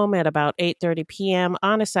walking home at about 8:30 p.m.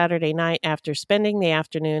 on a Saturday night after spending the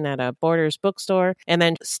afternoon at a Borders bookstore and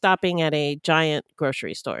then stopping at a giant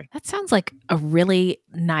grocery store. That sounds like a really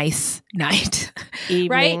nice night, Evening,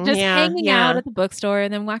 right? Just yeah, hanging yeah. out at the bookstore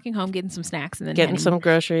and then walking home, getting some snacks, and then Getting heading- some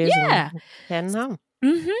groceries Yeah. and heading home.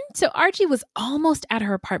 So Archie was almost at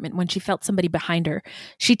her apartment when she felt somebody behind her.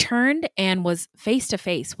 She turned and was face to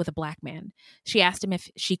face with a black man. She asked him if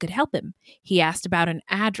she could help him. He asked about an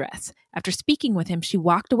address. After speaking with him, she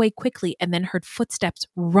walked away quickly and then heard footsteps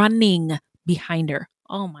running behind her.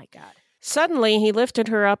 Oh my God. Suddenly, he lifted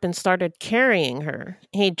her up and started carrying her.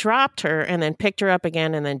 He dropped her and then picked her up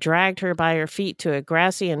again and then dragged her by her feet to a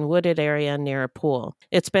grassy and wooded area near a pool.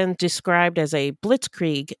 It's been described as a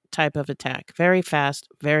blitzkrieg type of attack. Very fast,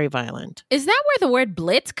 very violent. Is that where the word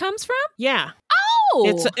blitz comes from? Yeah.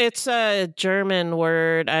 Oh! It's a German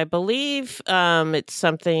word. I believe it's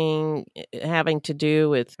something having to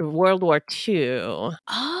do with World War II.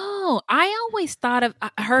 Oh, I always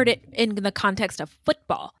heard it in the context of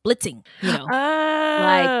football, blitzing, you know.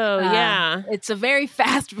 Yeah. It's a very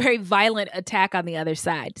fast, very violent attack on the other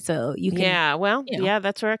side. So you can yeah,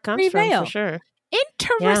 that's where it comes prevail. from for sure.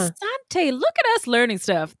 Interessante. Look at us learning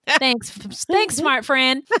stuff. Thanks, smart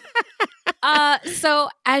friend. So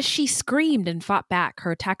as she screamed and fought back,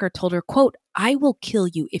 her attacker told her, quote, "I will kill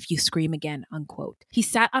you if you scream again," unquote. He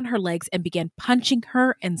sat on her legs and began punching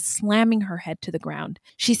her and slamming her head to the ground.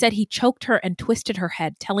 She said he choked her and twisted her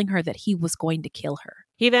head, telling her that he was going to kill her.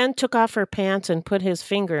 He then took off her pants and put his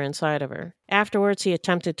finger inside of her. Afterwards, he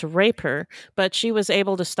attempted to rape her, but she was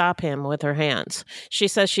able to stop him with her hands. She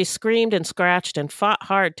says she screamed and scratched and fought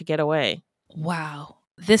hard to get away. Wow.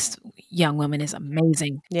 This young woman is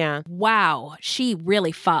amazing. Yeah. Wow. She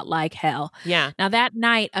really fought like hell. Yeah. Now, that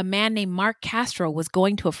night, a man named Mark Castro was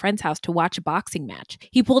going to a friend's house to watch a boxing match.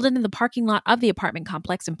 He pulled into the parking lot of the apartment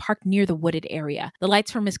complex and parked near the wooded area, the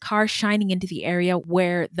lights from his car shining into the area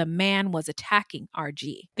where the man was attacking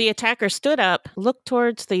RG. The attacker stood up, looked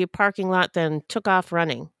towards the parking lot, then took off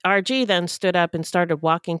running. RG then stood up and started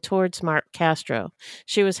walking towards Mark Castro.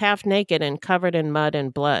 She was half naked and covered in mud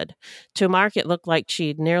and blood. To Mark, it looked like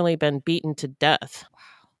she'd nearly been beaten to death.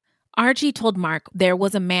 RG told Mark there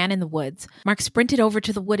was a man in the woods. Mark sprinted over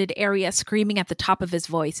to the wooded area, screaming at the top of his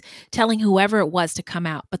voice, telling whoever it was to come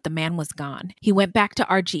out, but the man was gone. He went back to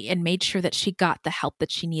RG and made sure that she got the help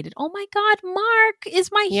that she needed. Oh my God, Mark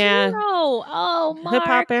is my hero. Oh, Mark. Hip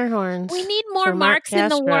hop air horns. We need more Marks in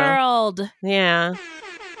the world. Yeah.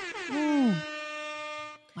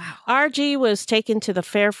 Wow. RG was taken to the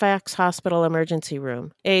Fairfax Hospital emergency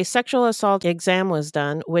room. A sexual assault exam was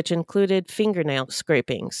done, which included fingernail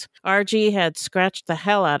scrapings. RG had scratched the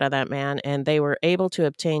hell out of that man, and they were able to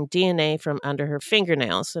obtain DNA from under her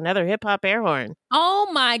fingernails. Another hip-hop air horn. Oh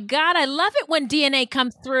my God, I love it when DNA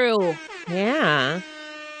comes through. Yeah.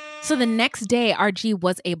 So the next day, RG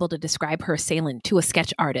was able to describe her assailant to a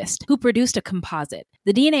sketch artist who produced a composite.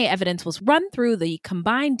 The DNA evidence was run through the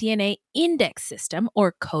Combined DNA Index System,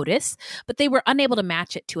 or CODIS, but they were unable to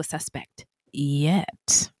match it to a suspect.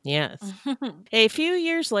 Yet. Yes. A few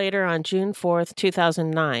years later, on June 4th,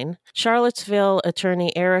 2009, Charlottesville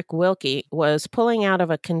attorney Eric Wilkie was pulling out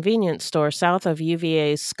of a convenience store south of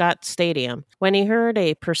UVA's Scott Stadium when he heard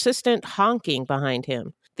a persistent honking behind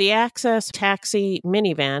him. The Access taxi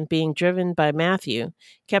minivan being driven by Matthew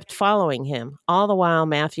kept following him. All the while,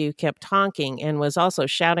 Matthew kept honking and was also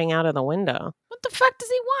shouting out of the window. What the fuck does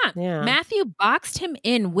he want? Yeah. Matthew boxed him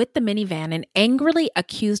in with the minivan and angrily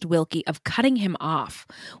accused Wilkie of cutting him off.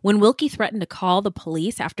 When Wilkie threatened to call the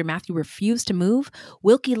police after Matthew refused to move,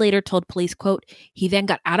 Wilkie later told police, quote, "He then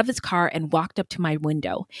got out of his car and walked up to my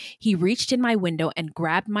window. He reached in my window and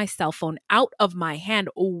grabbed my cell phone out of my hand.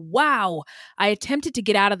 Wow. I attempted to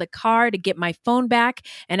get out of the car to get my phone back,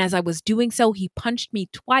 and as I was doing so, he punched me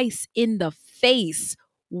twice in the face."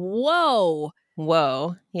 Whoa.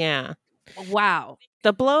 Whoa. Yeah. Wow.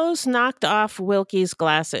 The blows knocked off Wilkie's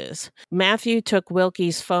glasses. Matthew took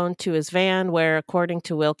Wilkie's phone to his van where, according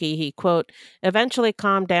to Wilkie, he, quote, eventually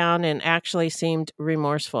calmed down and actually seemed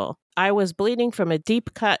remorseful. I was bleeding from a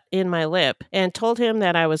deep cut in my lip and told him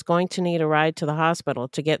that I was going to need a ride to the hospital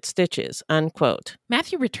to get stitches, unquote.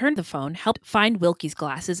 Matthew returned the phone, helped find Wilkie's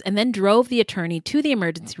glasses, and then drove the attorney to the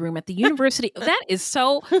emergency room at the University. That is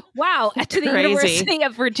so, wow, to the Crazy. University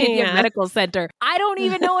of Virginia Yeah. Medical Center. I don't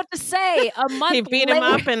even know what to say. A month He beat him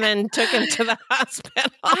up and then took him to the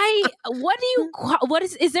hospital. What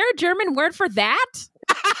is there a German word for that?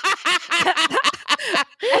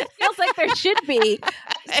 It feels like there should be.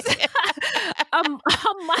 A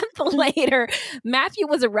month later, Matthew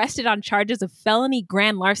was arrested on charges of felony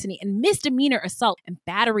grand larceny and misdemeanor assault and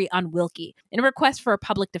battery on Wilkie. In a request for a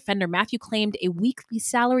public defender, Matthew claimed a weekly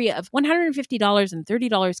salary of $150 and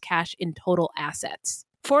 $30 cash in total assets.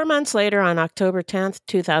 4 months later, on October 10th,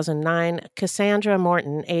 2009, Cassandra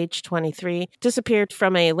Morton, age 23, disappeared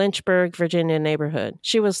from a Lynchburg, Virginia neighborhood.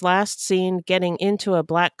 She was last seen getting into a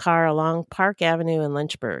black car along Park Avenue in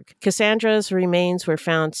Lynchburg. Cassandra's remains were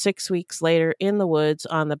found 6 weeks later in the woods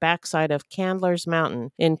on the backside of Candler's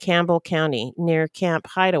Mountain in Campbell County, near Camp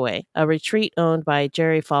Hideaway, a retreat owned by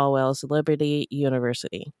Jerry Falwell's Liberty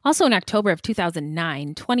University. Also in October of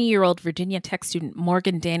 2009, 20-year-old Virginia Tech student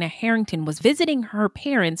Morgan Dana Harrington was visiting her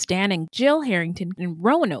parents, Dan and Jill Harrington, in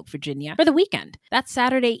Roanoke, Virginia, for the weekend. That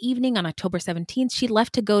Saturday evening on October 17th, she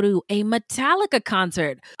left to go to a Metallica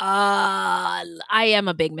concert. I am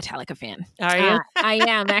a big Metallica fan. Are you? I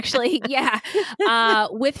am, actually. Yeah.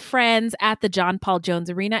 With friends at the John Paul Jones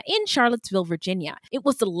Arena in Charlottesville, Virginia. It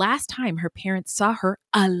was the last time her parents saw her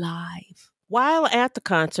alive. While at the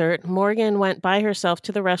concert, Morgan went by herself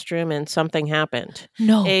to the restroom and something happened.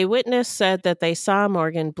 No. A witness said that they saw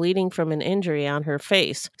Morgan bleeding from an injury on her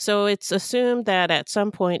face, so it's assumed that at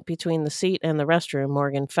some point between the seat and the restroom,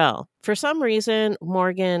 Morgan fell. For some reason,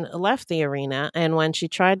 Morgan left the arena, and when she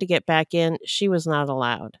tried to get back in, she was not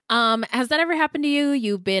allowed. Has that ever happened to you?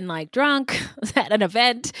 You've been like drunk at an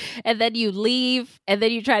event, and then you leave, and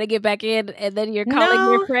then you try to get back in, and then you're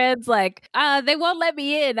calling your friends like, they won't let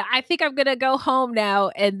me in. I think I'm gonna go home now.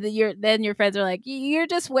 And then your friends are like, you're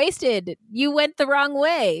just wasted. You went the wrong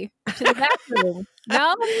way to the bathroom.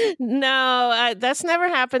 No, No, that's never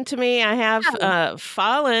happened to me. I have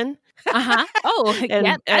fallen Oh, and,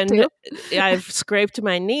 yeah, that and too. I've scraped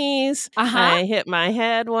my knees. I hit my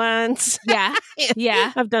head once. Yeah.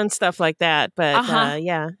 Yeah. I've done stuff like that, but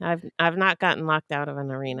Uh-huh. I've not gotten locked out of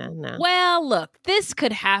an arena. No. Well, look, this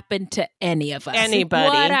could happen to any of us. is Anybody,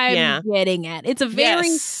 what I'm yeah. getting at. It's a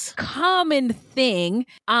very common thing.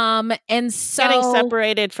 And so Getting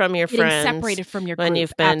separated from your getting friends separated from your when group,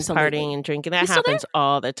 you've been absolutely. partying and drinking. That You still there? happens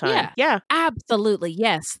all the time. Yeah. Absolutely.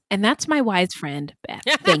 Yes. And that's my wise friend, Beth.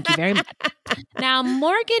 Thank you very much. Now,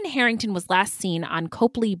 Morgan Harrington was last seen on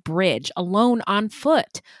Copley Bridge, alone on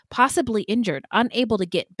foot, possibly injured, unable to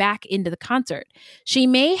get back into the concert. She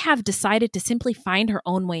may have decided to simply find her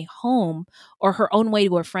own way home or her own way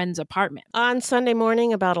to a friend's apartment. On Sunday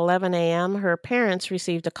morning, about 11 a.m., her parents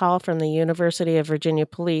received a call from the University of Virginia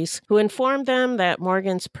police, who informed them that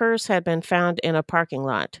Morgan's purse had been found in a parking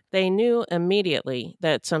lot. They knew immediately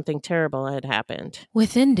that something terrible had happened.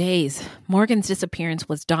 Within days, Morgan's disappearance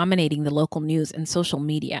was dominating the local news and social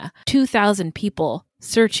media. 2,000 people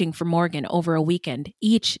searching for Morgan over a weekend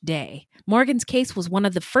each day. Morgan's case was one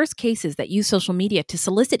of the first cases that used social media to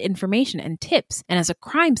solicit information and tips and as a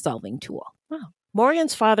crime-solving tool. Wow.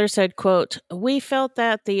 Morgan's father said, quote, "We felt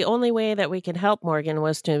that the only way that we could help Morgan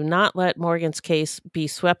was to not let Morgan's case be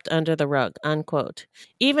swept under the rug," unquote.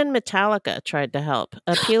 Even Metallica tried to help,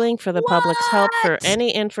 appealing for the public's help for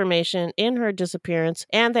any information in her disappearance,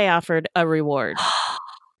 and they offered a reward.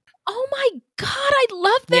 Oh my God, I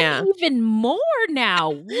love them even more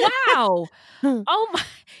now. Wow. Oh my,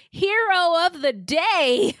 hero of the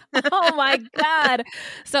day. Oh my God.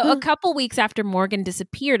 So a couple weeks after Morgan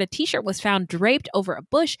disappeared, a t-shirt was found draped over a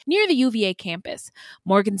bush near the UVA campus.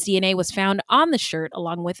 Morgan's DNA was found on the shirt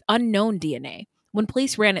along with unknown DNA. When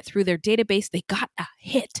police ran it through their database, they got a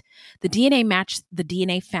hit. The DNA matched the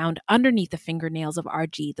DNA found underneath the fingernails of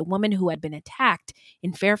RG, the woman who had been attacked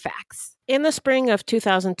in Fairfax. In the spring of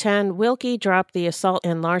 2010, Wilkie dropped the assault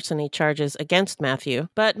and larceny charges against Matthew,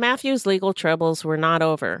 but Matthew's legal troubles were not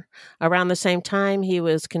over. Around the same time, he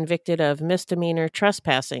was convicted of misdemeanor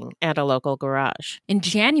trespassing at a local garage. In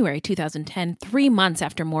January 2010, 3 months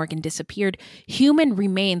after Morgan disappeared, human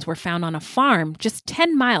remains were found on a farm just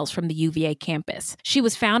 10 miles from the UVA campus. She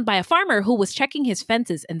was found by a farmer who was checking his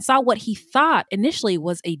fences and saw what he thought initially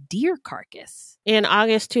was a deer carcass. In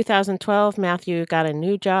August 2012, Matthew got a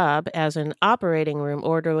new job as an operating room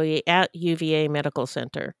orderly at UVA Medical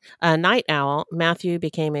Center. A night owl, Matthew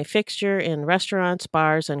became a fixture in restaurants,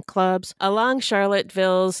 bars, and clubs along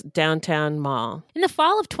Charlottesville's downtown mall. In the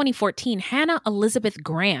fall of 2014, Hannah Elizabeth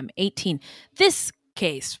Graham, 18, this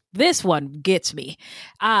one gets me.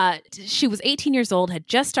 She was 18 years old, had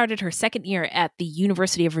just started her second year at the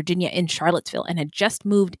University of Virginia in Charlottesville, and had just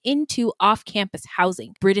moved into off-campus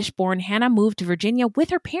housing. British-born Hannah moved to Virginia with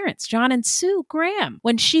her parents, John and Sue Graham,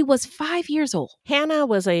 when she was 5 years old. Hannah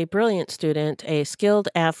was a brilliant student, a skilled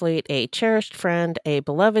athlete, a cherished friend, a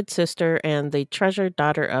beloved sister, and the treasured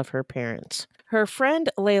daughter of her parents. Her friend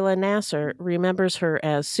Layla Nasser remembers her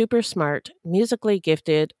as super smart, musically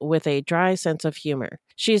gifted, with a dry sense of humor.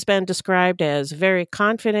 She's been described as very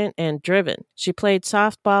confident and driven. She played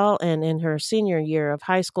softball, and in her senior year of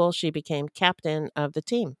high school, she became captain of the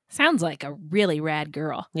team. Sounds like a really rad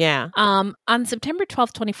girl. Yeah. On September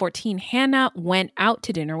 12th, 2014, Hannah went out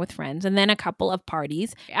to dinner with friends and then a couple of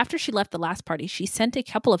parties. After she left the last party, she sent a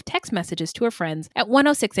couple of text messages to her friends at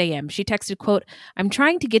 1:06 a.m. She texted, quote, "I'm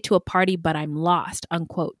trying to get to a party, but I'm lost,"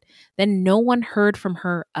 unquote. Then no one heard from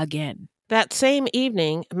her again. That same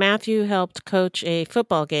evening, Matthew helped coach a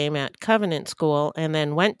football game at Covenant School and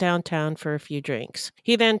then went downtown for a few drinks.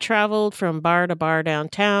 He then traveled from bar to bar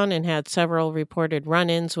downtown and had several reported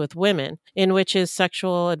run-ins with women in which his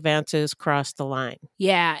sexual advances crossed the line.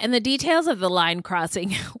 Yeah, and the details of the line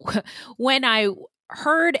crossing, when I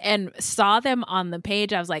heard and saw them on the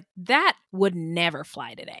page, I was like, that would never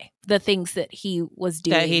fly today. The things that he was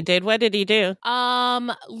doing. That he did? What did he do?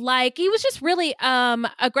 Like he was just really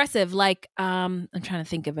aggressive. Like I'm trying to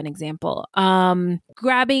think of an example.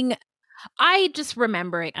 Grabbing. I just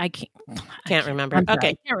remember it. I can't remember. Okay,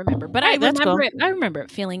 I can't remember, but I remember it. I remember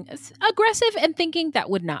it feeling aggressive and thinking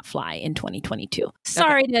that would not fly in 2022.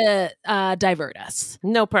 Sorry to divert us.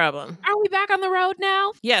 No problem. Are we back on the road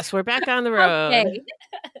now? Yes, we're back on the road. Okay.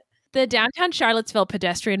 The downtown Charlottesville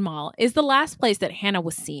pedestrian mall is the last place that Hannah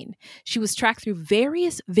was seen. She was tracked through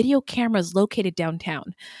various video cameras located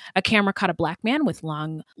downtown. A camera caught a black man with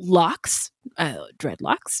long locks,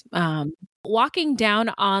 dreadlocks, walking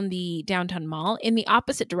down on the downtown mall in the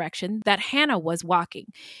opposite direction that Hannah was walking.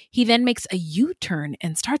 He then makes a U-turn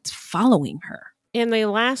and starts following her. In the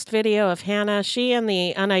last video of Hannah, she and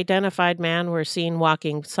the unidentified man were seen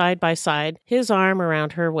walking side by side, his arm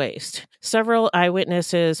around her waist. Several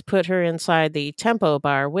eyewitnesses put her inside the Tempo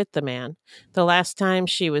bar with the man. The last time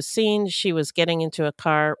she was seen, she was getting into a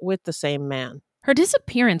car with the same man. Her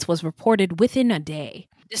disappearance was reported within a day.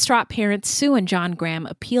 Distraught parents Sue and John Graham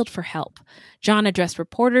appealed for help. John addressed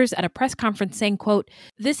reporters at a press conference saying, quote,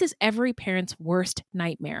 "This is every parent's worst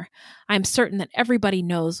nightmare. I'm certain that everybody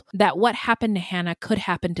knows that what happened to Hannah could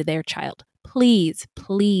happen to their child. Please,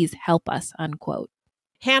 please help us," unquote.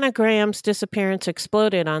 Hannah Graham's disappearance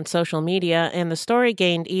exploded on social media, and the story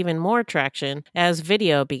gained even more traction as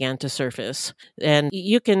video began to surface. And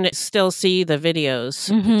you can still see the videos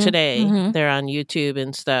today. They're on YouTube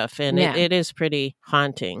and stuff, and it is pretty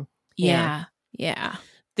haunting. Yeah.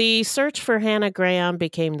 The search for Hannah Graham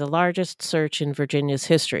became the largest search in Virginia's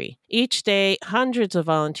history. Each day, hundreds of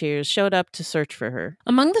volunteers showed up to search for her.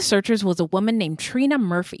 Among the searchers was a woman named Trina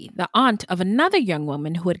Murphy, the aunt of another young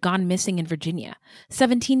woman who had gone missing in Virginia,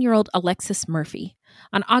 17-year-old Alexis Murphy.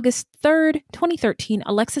 On August 3rd, 2013,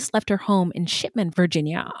 Alexis left her home in Shipman,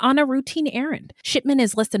 Virginia, on a routine errand. Shipman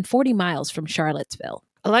is less than 40 miles from Charlottesville.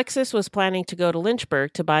 Alexis was planning to go to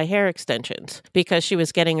Lynchburg to buy hair extensions because she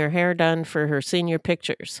was getting her hair done for her senior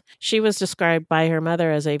pictures. She was described by her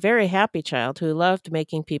mother as a very happy child who loved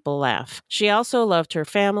making people laugh. She also loved her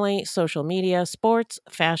family, social media, sports,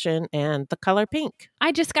 fashion, and the color pink.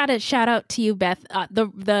 I just got to shout out to you, Beth.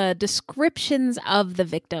 The descriptions of the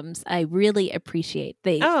victims, I really appreciate.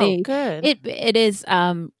 Good. It is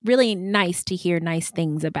really nice to hear nice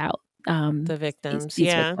things about the victims.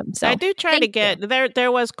 These victims. So, I do try to get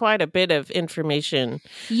there was quite a bit of information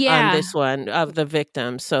on this one of the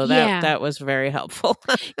victims, so that was very helpful.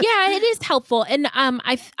 Yeah, it is helpful, and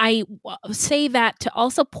I say that to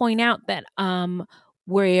also point out that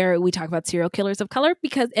where we talk about serial killers of color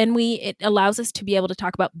it allows us to be able to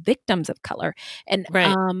talk about victims of color. And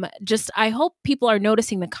I hope people are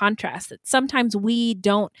noticing the contrast that sometimes we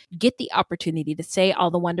don't get the opportunity to say all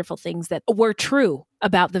the wonderful things that were true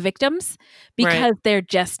about the victims because they're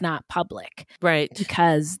just not public. Right.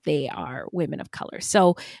 Because they are women of color.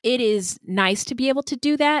 So it is nice to be able to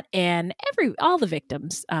do that. And all the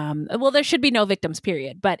victims, there should be no victims,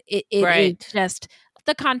 period. But it is just...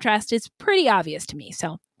 the contrast is pretty obvious to me.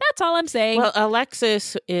 So that's all I'm saying. Well,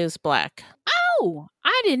 Alexis is Black. Oh,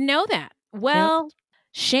 I didn't know that. Well,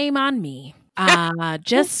 shame on me.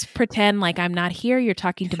 Just pretend like I'm not here. You're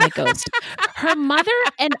talking to my ghost. Her mother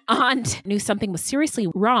and aunt knew something was seriously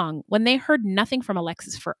wrong when they heard nothing from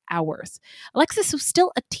Alexis for hours. Alexis was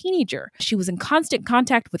still a teenager. She was in constant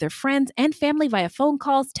contact with her friends and family via phone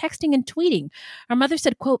calls, texting, and tweeting. Her mother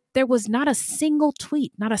said, quote, "There was not a single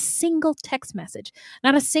tweet, not a single text message,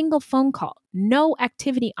 not a single phone call, no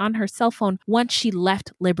activity on her cell phone once she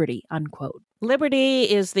left Liberty," unquote. Liberty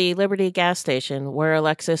is the Liberty gas station where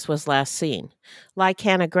Alexis was last seen. Like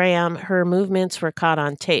Hannah Graham, her movements were caught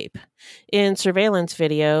on tape. In surveillance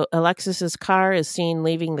video, Alexis's car is seen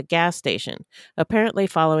leaving the gas station, apparently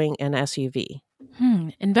following an SUV.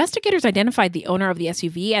 Investigators identified the owner of the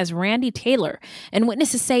SUV as Randy Taylor, and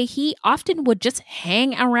witnesses say he often would just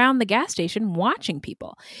hang around the gas station watching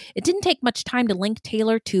people. It didn't take much time to link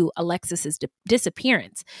Taylor to Alexis's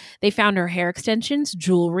disappearance. They found her hair extensions,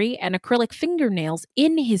 jewelry, and acrylic fingernails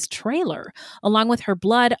in his trailer, along with her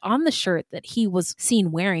blood on the shirt that he was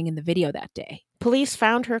seen wearing in the video that day. Police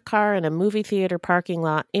found her car in a movie theater parking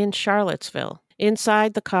lot in Charlottesville.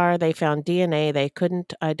 Inside the car, they found DNA they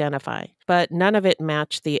couldn't identify, but none of it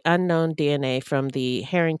matched the unknown DNA from the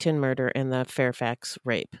Harrington murder and the Fairfax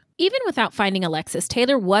rape. Even without finding Alexis,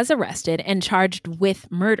 Taylor was arrested and charged with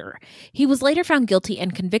murder. He was later found guilty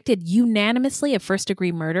and convicted unanimously of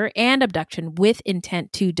first-degree murder and abduction with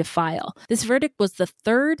intent to defile. This verdict was the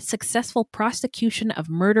third successful prosecution of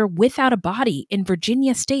murder without a body in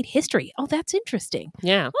Virginia state history. Oh, that's interesting.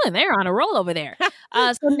 Yeah. Well, they're on a roll over there.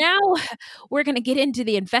 So now we're going to get into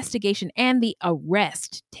the investigation and the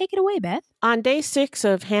arrest. Take it away, Beth. On day 6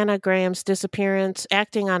 of Hannah Graham's disappearance,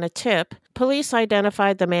 acting on a tip, police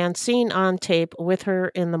identified the man seen on tape with her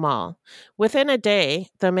in the mall. Within a day,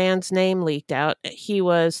 the man's name leaked out. He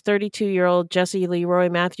was 32-year-old Jesse Leroy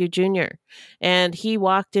Matthew Jr., and he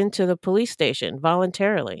walked into the police station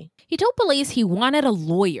voluntarily. He told police he wanted a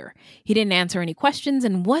lawyer. He didn't answer any questions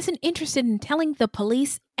and wasn't interested in telling the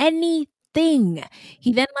police anything. thing.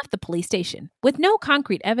 He then left the police station. With no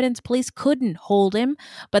concrete evidence, police couldn't hold him,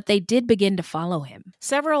 but they did begin to follow him.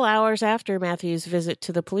 Several hours after Matthew's visit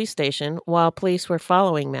to the police station, while police were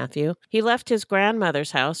following Matthew, he left his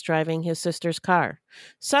grandmother's house driving his sister's car.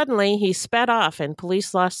 Suddenly, he sped off and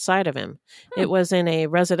police lost sight of him. It was in a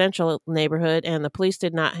residential neighborhood, and the police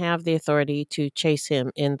did not have the authority to chase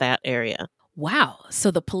him in that area. Wow.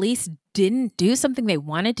 So the police didn't do something they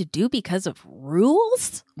wanted to do because of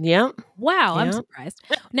rules? Yep. Wow, I'm surprised.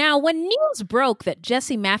 Now, when news broke that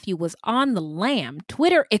Jesse Matthew was on the lam,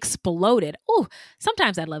 Twitter exploded. Oh,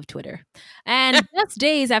 sometimes I love Twitter. And just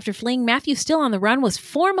days after fleeing, Matthew, still on the run, was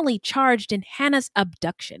formally charged in Hannah's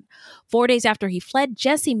abduction. 4 days after he fled,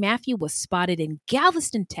 Jesse Matthew was spotted in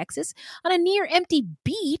Galveston, Texas, on a near-empty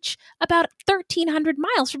beach about 1,300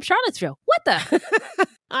 miles from Charlottesville. What the?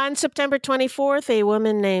 On September 24th, a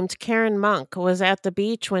woman named Karen Monk was at the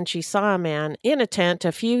beach when she saw a man in a tent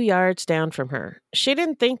a few yards down from her. She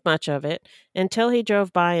didn't think much of it until he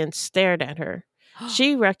drove by and stared at her.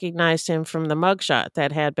 She recognized him from the mugshot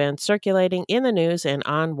that had been circulating in the news and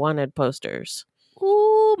on wanted posters.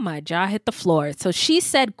 Ooh, my jaw hit the floor. So she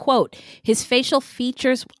said, quote, "His facial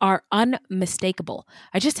features are unmistakable.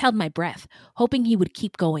 I just held my breath, hoping he would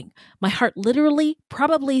keep going. My heart literally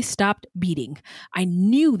probably stopped beating. I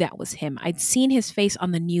knew that was him. I'd seen his face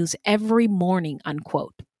on the news every morning,"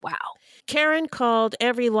 unquote. Wow. Karen called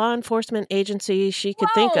every law enforcement agency she could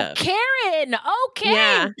think of. Karen! Okay.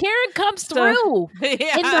 Yeah. Karen comes through.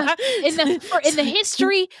 Yeah. In the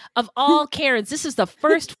history of all Karens, this is the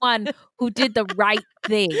first one who did the right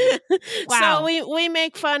thing. Wow. So we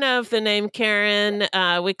make fun of the name Karen.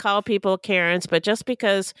 We call people Karens, but just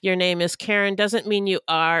because your name is Karen doesn't mean you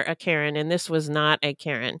are a Karen. And this was not a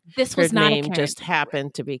Karen. This was Her not a name Karen. just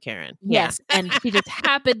happened to be Karen. Yes, and she just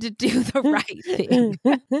happened to do the right thing.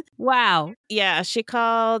 Wow. Yeah, she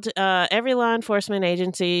called every law enforcement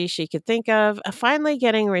agency she could think of, finally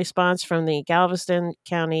getting a response from the Galveston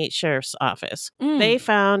County Sheriff's Office. They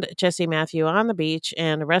found Jesse Matthew on the beach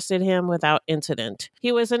and arrested him without incident.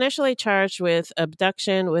 He was initially charged with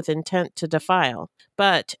abduction with intent to defile,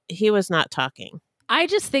 but he was not talking. I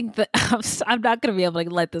just think that I'm not going to be able to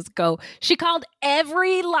let this go. She called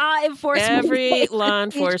every law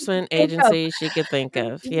enforcement agency she could think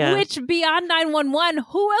of. Yeah. Which beyond 911,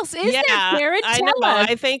 who else is there, Karen? I Tell know. us.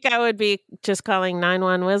 I think I would be just calling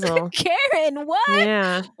 911 Whistle. Karen, what?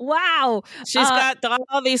 Yeah. Wow. She's got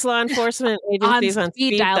all these law enforcement agencies on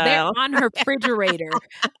speed dial. They're on her refrigerator.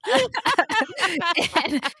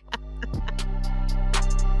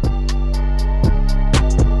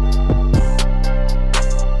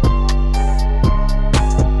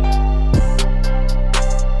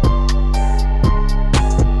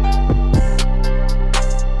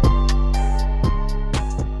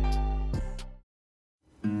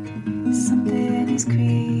 Something is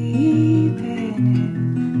creeping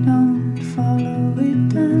in. Don't follow it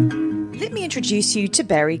down. Let me introduce you to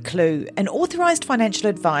Barry Clew, an authorised financial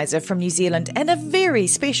advisor from New Zealand and a very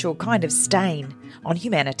special kind of stain on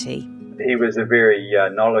humanity. He was a very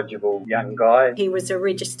knowledgeable young guy. He was a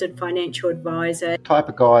registered financial advisor. Type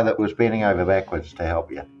of guy that was bending over backwards to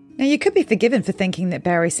help you. Now, you could be forgiven for thinking that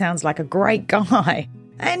Barry sounds like a great guy.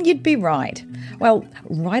 And you'd be right. Well,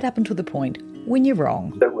 right up until the point when you're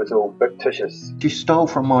wrong. It was all fictitious. You stole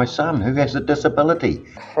from my son who has a disability.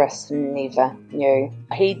 Chris never knew.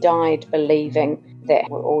 He died believing that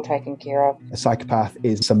we're all taken care of. A psychopath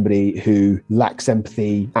is somebody who lacks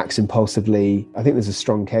empathy, acts impulsively. I think there's a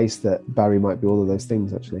strong case that Barry might be all of those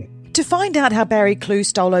things, actually. To find out how Barry Clew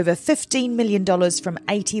stole over $15 million from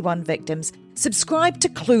 81 victims, subscribe to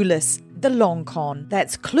Clueless, The Long Con.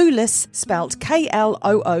 That's Clueless, spelt Klooghless.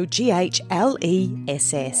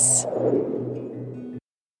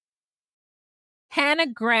 Hannah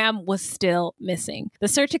Graham was still missing. The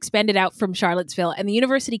search expanded out from Charlottesville and the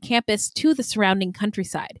university campus to the surrounding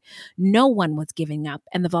countryside. No one was giving up,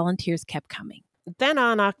 and the volunteers kept coming. Then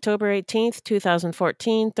on October 18th,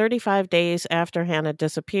 2014, 35 days after Hannah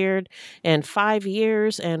disappeared and 5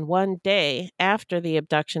 years and 1 day after the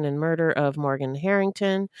abduction and murder of Morgan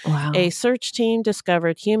Harrington, a search team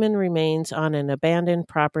discovered human remains on an abandoned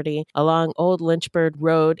property along Old Lynchburg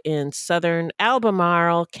Road in southern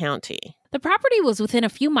Albemarle County. The property was within a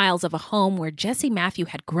few miles of a home where Jesse Matthew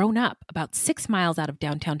had grown up, about 6 miles out of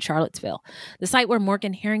downtown Charlottesville. The site where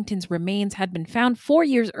Morgan Harrington's remains had been found 4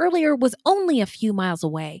 years earlier was only a few miles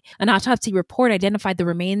away. An autopsy report identified the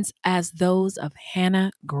remains as those of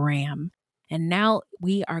Hannah Graham. And now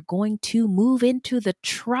we are going to move into the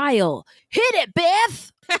trial. Hit it,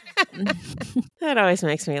 Beth! That always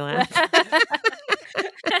makes me laugh.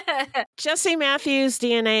 Jesse Matthews'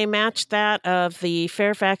 DNA matched that of the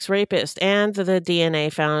Fairfax rapist and the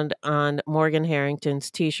DNA found on Morgan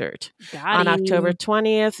Harrington's t-shirt. On October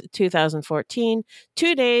 20th, 2014,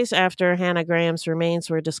 2 days after Hannah Graham's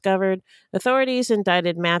remains were discovered, authorities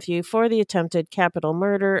indicted Matthew for the attempted capital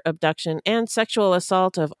murder, abduction, and sexual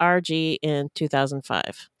assault of RG in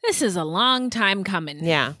 2005. This is a long time coming.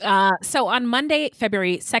 Yeah. So on Monday,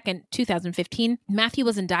 February 2nd, 2015, Matthew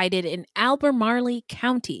was indicted in Albemarle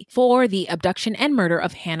County for the abduction and murder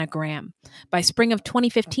of Hannah Graham. By spring of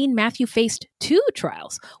 2015, Matthew faced 2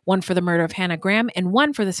 trials, one for the murder of Hannah Graham and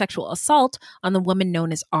one for the sexual assault on the woman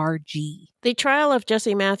known as RG. The trial of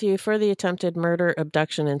Jesse Matthew for the attempted murder,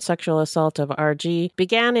 abduction, and sexual assault of RG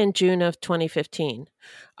began in June of 2015.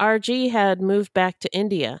 RG had moved back to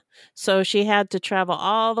India, so she had to travel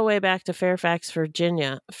all the way back to Fairfax,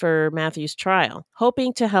 Virginia for Matthew's trial,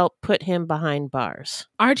 hoping to help put him behind bars.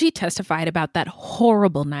 RG testified about that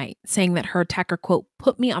horrible night, saying that her attacker, quote,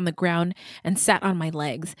 put me on the ground and sat on my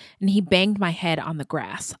legs, and he banged my head on the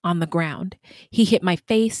grass, on the ground. He hit my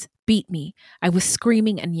face, beat me. I was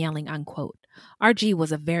screaming and yelling, unquote. RG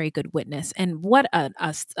was a very good witness, and what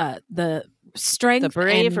the strength, the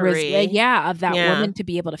bravery, of that woman to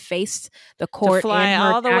be able to face the court, to fly and her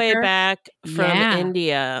all the way attacker. back from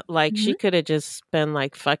India. Like she could have just been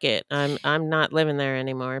like, "Fuck it, I'm not living there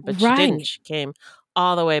anymore." But she didn't. She came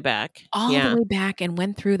all the way back, the way back, and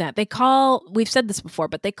went through that. We've said this before,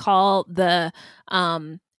 but they call the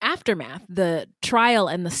aftermath, the trial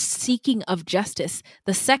and the seeking of justice,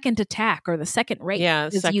 the second attack or the second rape. Yeah,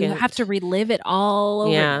 you have to relive it all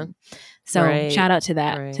over. Yeah. So shout out to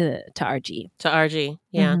that, to RG. To RG,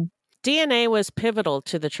 yeah. Mm-hmm. DNA was pivotal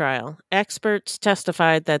to the trial. Experts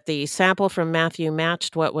testified that the sample from Matthew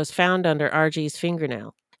matched what was found under RG's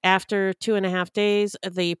fingernail. After 2.5 days,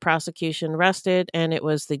 the prosecution rested, and it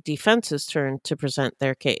was the defense's turn to present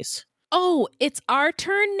their case. Oh, it's our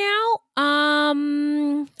turn now?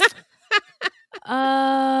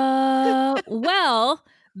 Well,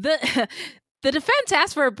 the defense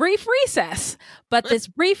asked for a brief recess, but this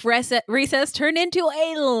brief recess turned into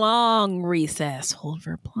a long recess. Hold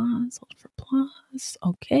for applause.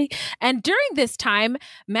 Okay. And during this time,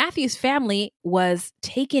 Matthew's family was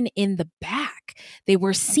taken in the back. They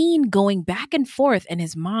were seen going back and forth, and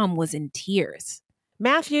his mom was in tears.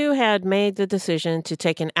 Matthew had made the decision to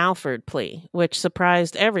take an Alford plea, which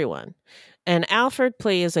surprised everyone. An Alford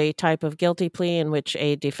plea is a type of guilty plea in which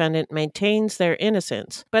a defendant maintains their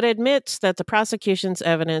innocence, but admits that the prosecution's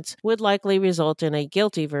evidence would likely result in a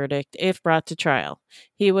guilty verdict if brought to trial.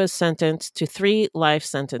 He was sentenced to 3 life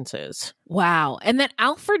sentences. Wow. And that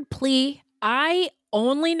Alford plea, I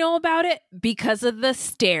only know about it because of the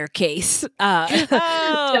staircase show. Yeah,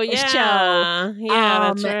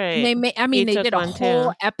 that's right. They did a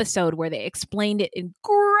whole episode where they explained it in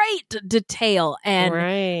great detail, and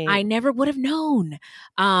I never would have known.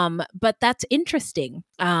 But that's interesting.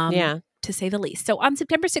 To say the least. So on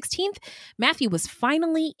September 16th, Matthew was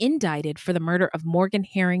finally indicted for the murder of Morgan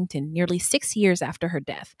Harrington nearly 6 years after her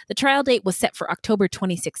death. The trial date was set for October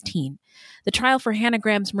 2016. The trial for Hannah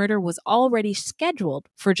Graham's murder was already scheduled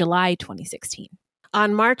for July 2016.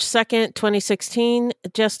 On March 2nd, 2016,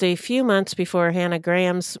 just a few months before Hannah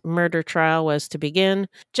Graham's murder trial was to begin,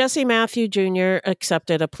 Jesse Matthew Jr.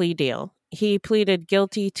 accepted a plea deal. He pleaded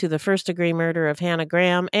guilty to the first-degree murder of Hannah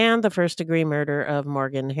Graham and the first-degree murder of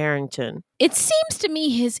Morgan Harrington. It seems to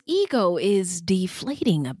me his ego is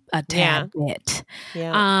deflating a tad bit.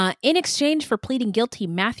 Yeah. In exchange for pleading guilty,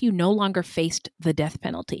 Matthew no longer faced the death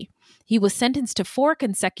penalty. He was sentenced to 4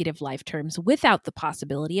 consecutive life terms without the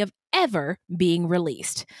possibility of ever being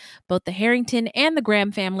released. Both the Harrington and the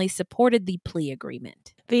Graham family supported the plea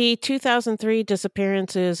agreement. The 2003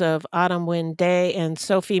 disappearances of Autumn Wind Day and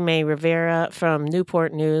Sophie May Rivera from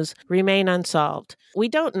Newport News remain unsolved. We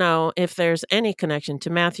don't know if there's any connection to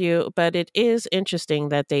Matthew, but it is interesting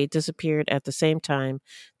that they disappeared at the same time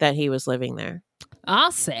that he was living there.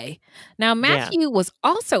 I'll say. Now, Matthew was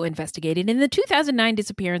also investigated in the 2009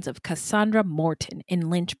 disappearance of Cassandra Morton in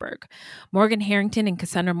Lynchburg. Morgan Harrington and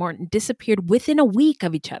Cassandra Morton disappeared within a week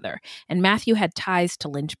of each other, and Matthew had ties to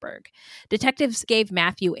Lynchburg. Detectives gave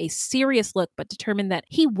Matthew a serious look, but determined that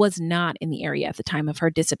he was not in the area at the time of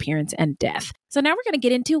her disappearance and death. So now we're going to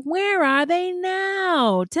get into where are they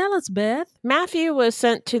now? Tell us, Beth. Matthew was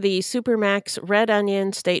sent to the Supermax Red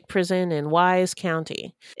Onion State Prison in Wise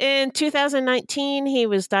County. In 2019, he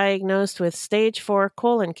was diagnosed with stage 4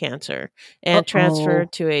 colon cancer and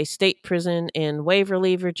transferred to a state prison in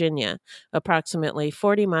Waverly, Virginia, approximately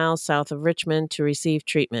 40 miles south of Richmond, to receive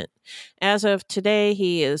treatment. As of today,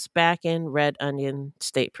 he is back in Red Onion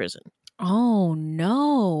State Prison. Oh,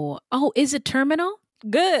 no. Oh, is it terminal?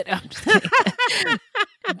 good. I'm just kidding.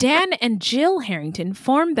 Dan and Jill Harrington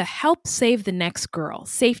formed the Help Save the Next Girl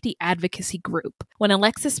safety advocacy group. When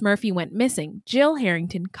Alexis Murphy went missing, Jill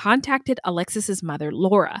Harrington contacted Alexis's mother,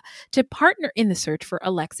 Laura, to partner in the search for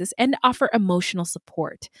Alexis and offer emotional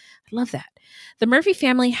support. I love that. The Murphy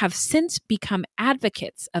family have since become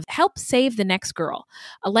advocates of Help Save the Next Girl.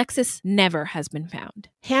 Alexis never has been found.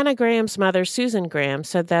 Hannah Graham's mother, Susan Graham,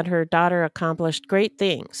 said that her daughter accomplished great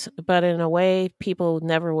things, but in a way people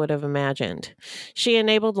never would have imagined. She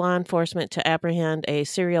enabled law enforcement to apprehend a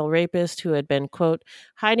serial rapist who had been, quote,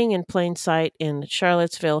 hiding in plain sight in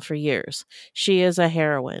Charlottesville for years. She is a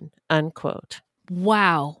heroine, unquote.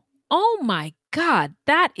 Wow. Oh my God,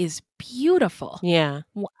 that is beautiful. Yeah.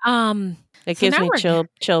 It So gives now me we're-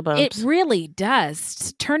 chill bumps. It really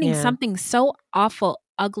does. Turning Yeah. something so awful,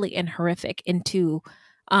 ugly, and horrific into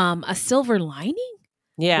a silver lining.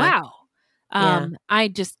 Yeah. Wow. Yeah. I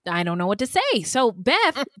don't know what to say. So,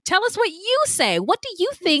 Beth, tell us what you say. What do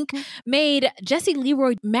you think made Jesse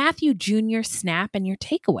Leroy Matthew Jr. snap, and your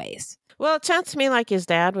takeaways? Well, it sounds to me like his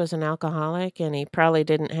dad was an alcoholic and he probably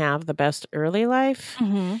didn't have the best early life.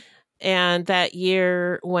 Mm-hmm. And that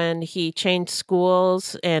year when he changed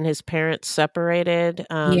schools and his parents separated,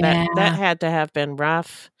 Yeah. that had to have been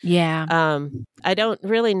rough. Yeah. I don't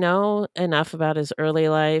really know enough about his early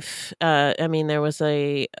life. I mean, there was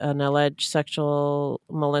an alleged sexual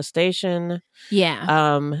molestation.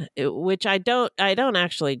 Yeah. Which I don't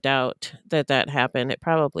actually doubt that happened. It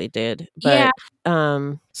probably did. But,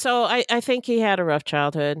 so I think he had a rough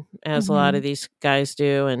childhood, as a lot of these guys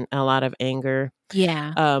do, and a lot of anger.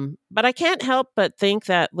 Yeah. But I can't help but think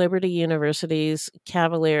that Liberty University's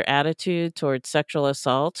cavalier attitude towards sexual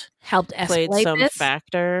assault helped played escalate some this?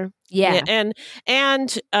 factor. Yeah. and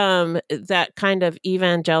that kind of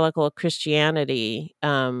evangelical Christianity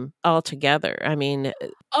altogether. I mean,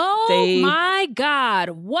 Oh my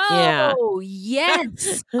God. Whoa.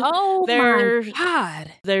 Yes. Oh my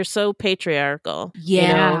God. They're so patriarchal.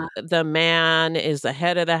 Yeah. The man is the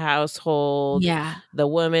head of the household. Yeah. The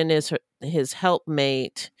woman is his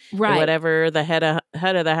helpmate. Right. Whatever the head of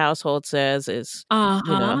the household says is,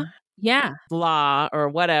 yeah, law or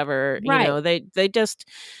whatever. Right.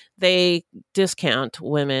 They discount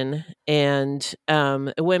women, and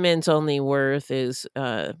women's only worth is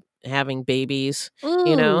having babies.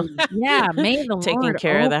 Ooh, yeah, may the taking Lord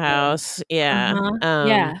care of the open. house. Yeah.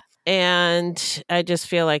 Yeah. And I just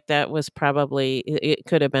feel like that was probably, it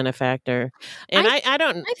could have been a factor. And I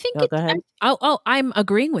don't, I think go ahead. I'm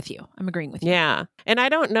agreeing with you. Yeah. And I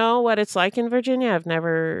don't know what it's like in Virginia. I've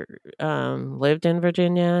never lived in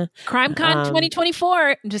Virginia. CrimeCon 2024.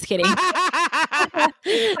 I'm just kidding.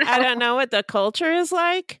 I don't know what the culture is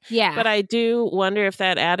like. Yeah. But I do wonder if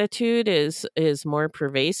that attitude is more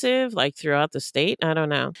pervasive, like throughout the state. I don't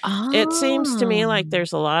know. It seems to me like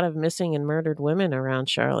there's a lot of missing and murdered women around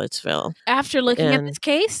Charlottesville. After looking at this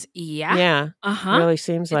case, yeah. Yeah. Really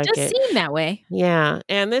seems like it. Does seem that way. Yeah.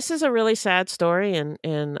 And this is a really sad story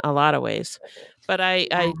in a lot of ways. But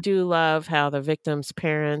I do love how the victim's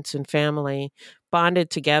parents and family bonded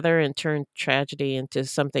together and turned tragedy into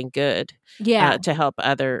something good. Yeah. To help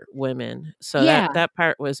other women. So Yeah. that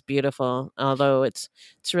part was beautiful, although it's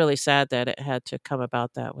really sad that it had to come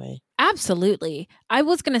about that way. Absolutely. I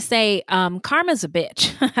was going to say, karma's a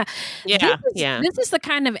bitch. This is the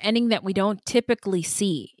kind of ending that we don't typically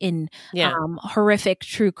see in horrific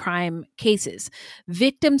true crime cases.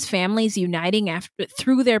 Victims' families uniting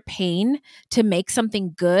through their pain to make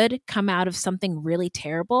something good come out of something really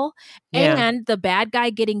terrible. Yeah. And the bad guy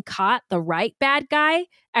getting caught, the right bad guy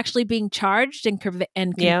actually being charged and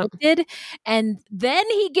convicted. And then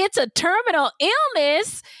he gets a terminal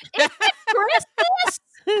illness. Is it Christmas?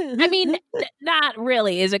 I mean, not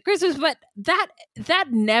really is it Christmas, but that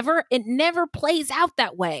never plays out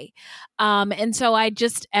that way. And so I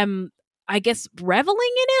just am, I guess, reveling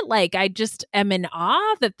in it. Like, I just am in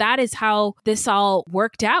awe that is how this all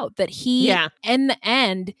worked out, that he, in the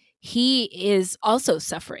end, he is also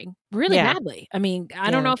suffering really badly. I mean,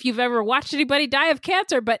 I don't know if you've ever watched anybody die of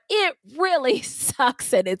cancer, but it really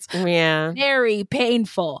sucks and it's very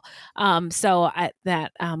painful. So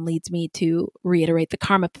that leads me to reiterate the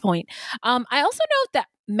karma point. I also note that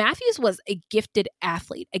Matthews was a gifted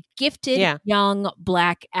athlete, a gifted young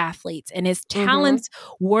Black athlete, and his talents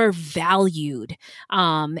were valued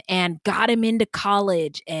and got him into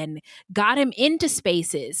college and got him into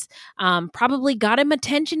spaces, probably got him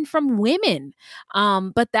attention from women.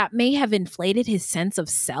 But that may have inflated his sense of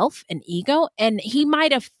self and ego. And he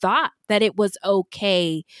might have thought that it was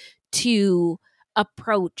okay to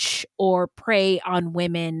approach or prey on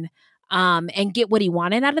women and get what he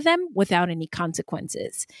wanted out of them without any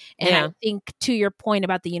consequences. And I think to your point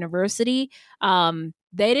about the university,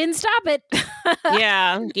 they didn't stop it. They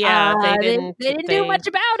didn't do much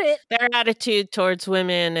about it. Their attitude towards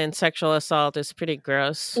women and sexual assault is pretty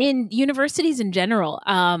gross. In universities in general,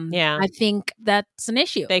 I think that's an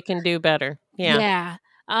issue. They can do better. Yeah.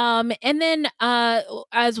 And then,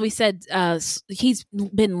 as we said, he's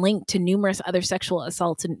been linked to numerous other sexual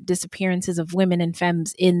assaults and disappearances of women and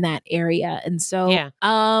femmes in that area. And so,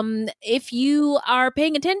 if you are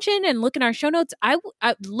paying attention and look in our show notes, I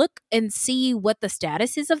look and see what the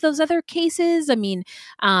status is of those other cases. I mean,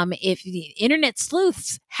 if the internet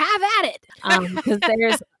sleuths have at it,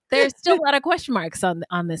 because there's still a lot of question marks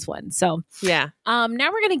on this one. So, now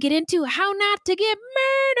we're going to get into how not to get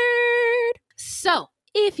murdered. So,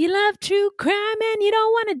 if you love true crime and you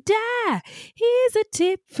don't want to die, here's a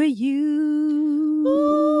tip for you.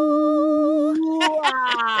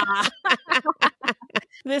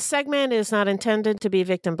 This segment is not intended to be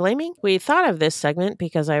victim blaming. We thought of this segment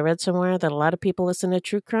because I read somewhere that a lot of people listen to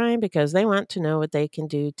true crime because they want to know what they can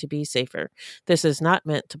do to be safer. This is not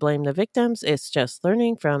meant to blame the victims. It's just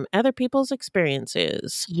learning from other people's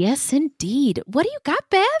experiences. Yes, indeed. What do you got,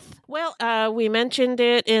 Beth? Well, we mentioned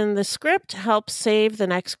it in the script. Help Save the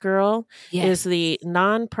Next Girl is the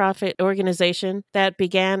nonprofit organization that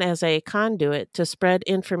began as a conduit to spread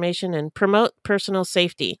information and promote personal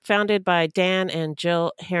safety, founded by Dan and Jill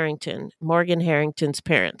Harrington, Morgan Harrington's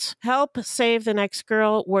parents. Help Save the Next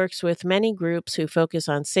Girl works with many groups who focus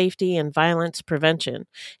on safety and violence prevention,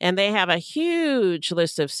 and they have a huge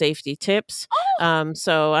list of safety tips.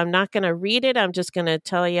 So I'm not going to read it. I'm just going to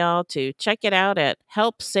tell y'all to check it out at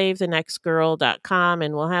helpsavethenextgirl.com,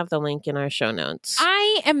 and we'll have the link in our show notes.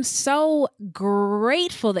 I am so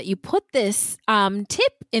grateful that you put this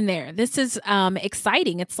tip in there. This is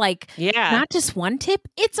exciting. It's like not just one tip,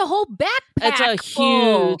 it's a whole backpack. It's a huge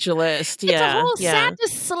list. It's a whole Santa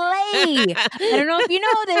sleigh. I don't know if you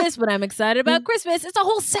know this, but I'm excited about Christmas. It's a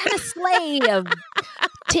whole Santa sleigh of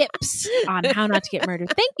tips on how not to get murdered.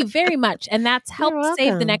 Thank you very much. And that's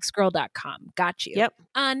helpsavethenextgirl.com. Got you. Yep.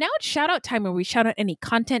 Now it's shout out time where we shout out any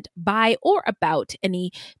content by or about any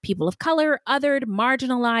people of color, othered,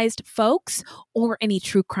 marginalized folks, or any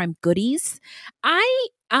true crime goodies. I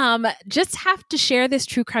just have to share this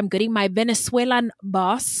true crime goodie. My Venezuelan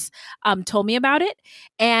boss told me about it,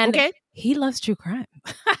 and he loves true crime.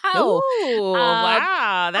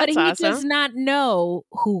 Wow, that's but he awesome. does not know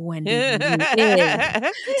who Wendy is.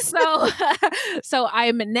 So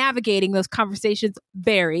I'm navigating those conversations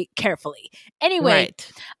very carefully. Anyway,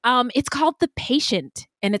 it's called The Patient,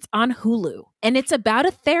 and it's on Hulu. And it's about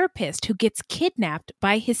a therapist who gets kidnapped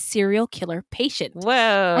by his serial killer patient.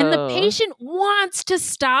 Whoa. And the patient wants to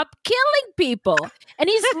stop killing people. And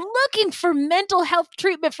he's looking for mental health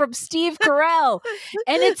treatment from Steve Carell.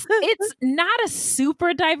 And it's not a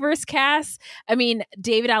super diverse cast. I mean,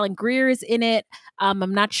 David Alan Grier is in it.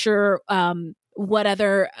 I'm not sure what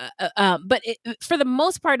other, but for the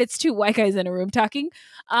most part, it's two white guys in a room talking.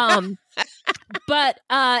 But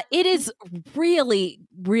it is really,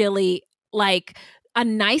 really like a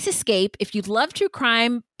nice escape if you love true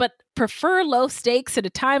crime, but prefer low stakes at a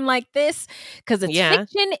time like this, because it's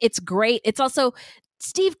fiction. It's great. It's also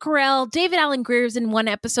Steve Carell, David Alan Grier's in one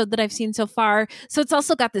episode that I've seen so far. So it's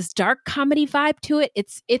also got this dark comedy vibe to it.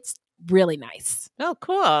 It's really nice. Oh,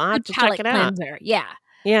 cool. I'll have to check it out. Yeah.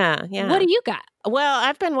 Yeah. What do you got? Well,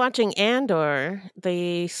 I've been watching Andor,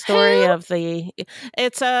 the story of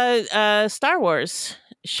it's a Star Wars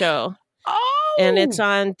show. Oh! And it's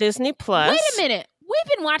on Disney Plus. Wait a minute.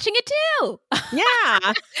 We've been watching it too.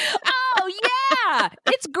 Yeah. Oh, yeah.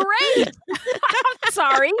 It's great. I'm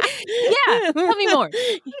sorry. Yeah. Tell me more.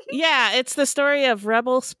 Yeah. It's the story of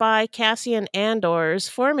rebel spy Cassian Andor's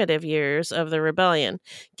formative years of the rebellion.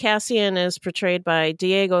 Cassian is portrayed by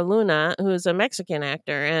Diego Luna, who's a Mexican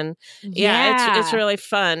actor. And it's really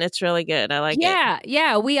fun. It's really good. I like it. Yeah.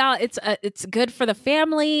 It's good for the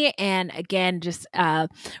family. And again, just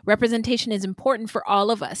representation is important for all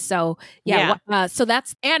of us. So, so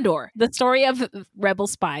that's Andor, the story of rebel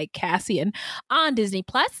spy Cassian on Disney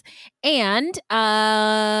Plus, and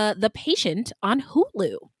The Patient on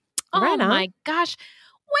Hulu. Oh my gosh.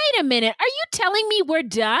 Wait a minute. Are you telling me we're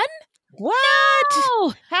done? What?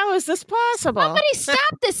 No! How is this possible? Somebody stop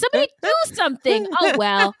this. Somebody do something. Oh,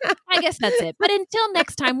 well, I guess that's it. But until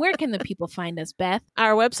next time, where can the people find us, Beth?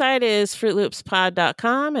 Our website is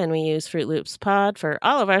fruitloopspod.com, and we use Fruit Loops Pod for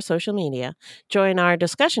all of our social media. Join our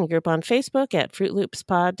discussion group on Facebook at Fruit Loops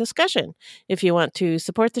Pod Discussion. If you want to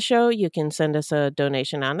support the show, you can send us a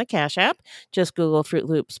donation on the Cash App. Just Google Fruit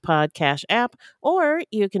Loops Pod Cash App, or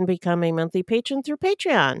you can become a monthly patron through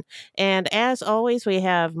Patreon. And as always, we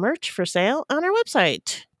have merch for sale on our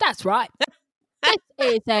website. That's right.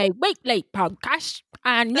 This is a weekly podcast,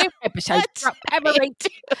 and new episodes drop every.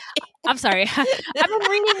 I'm sorry. I've been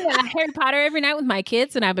reading Harry Potter every night with my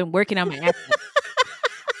kids, and I've been working on my accent.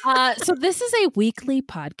 So this is a weekly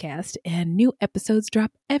podcast, and new episodes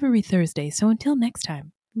drop every Thursday. So until next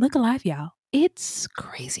time, look alive, y'all. It's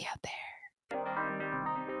crazy out there.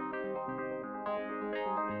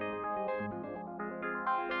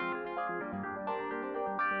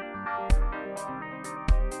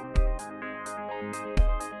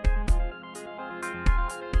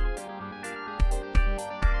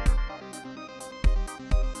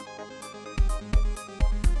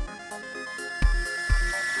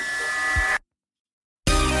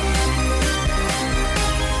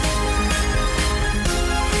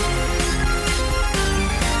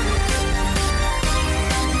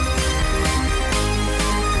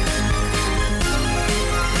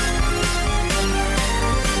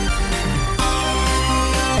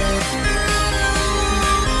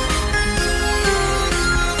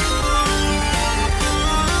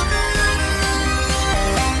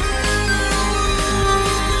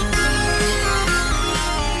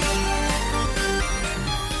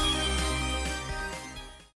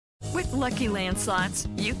 Lucky Land Slots,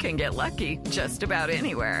 you can get lucky just about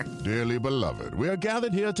anywhere. Dearly beloved, we are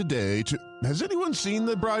gathered here today to... Has anyone seen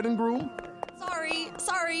the bride and groom?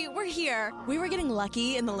 Sorry, we're here. We were getting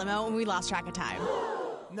lucky in the limo and we lost track of time.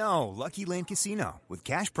 No, Lucky Land Casino, with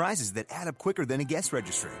cash prizes that add up quicker than a guest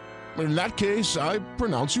registry. In that case, I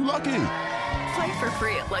pronounce you lucky. Play for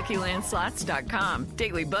free at LuckyLandSlots.com.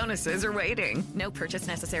 Daily bonuses are waiting. No purchase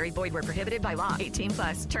necessary. Void where prohibited by law.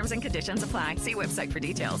 18+. Terms and conditions apply. See website for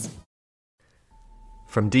details.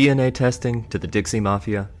 From DNA testing to the Dixie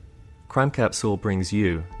Mafia, Crime Capsule brings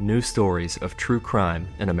you new stories of true crime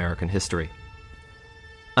in American history.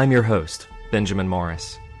 I'm your host, Benjamin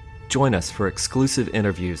Morris. Join us for exclusive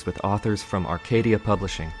interviews with authors from Arcadia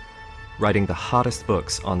Publishing, writing the hottest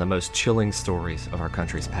books on the most chilling stories of our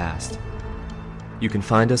country's past. You can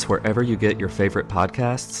find us wherever you get your favorite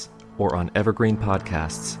podcasts or on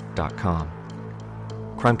evergreenpodcasts.com.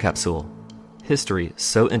 Crime Capsule. History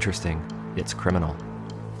so interesting, it's criminal.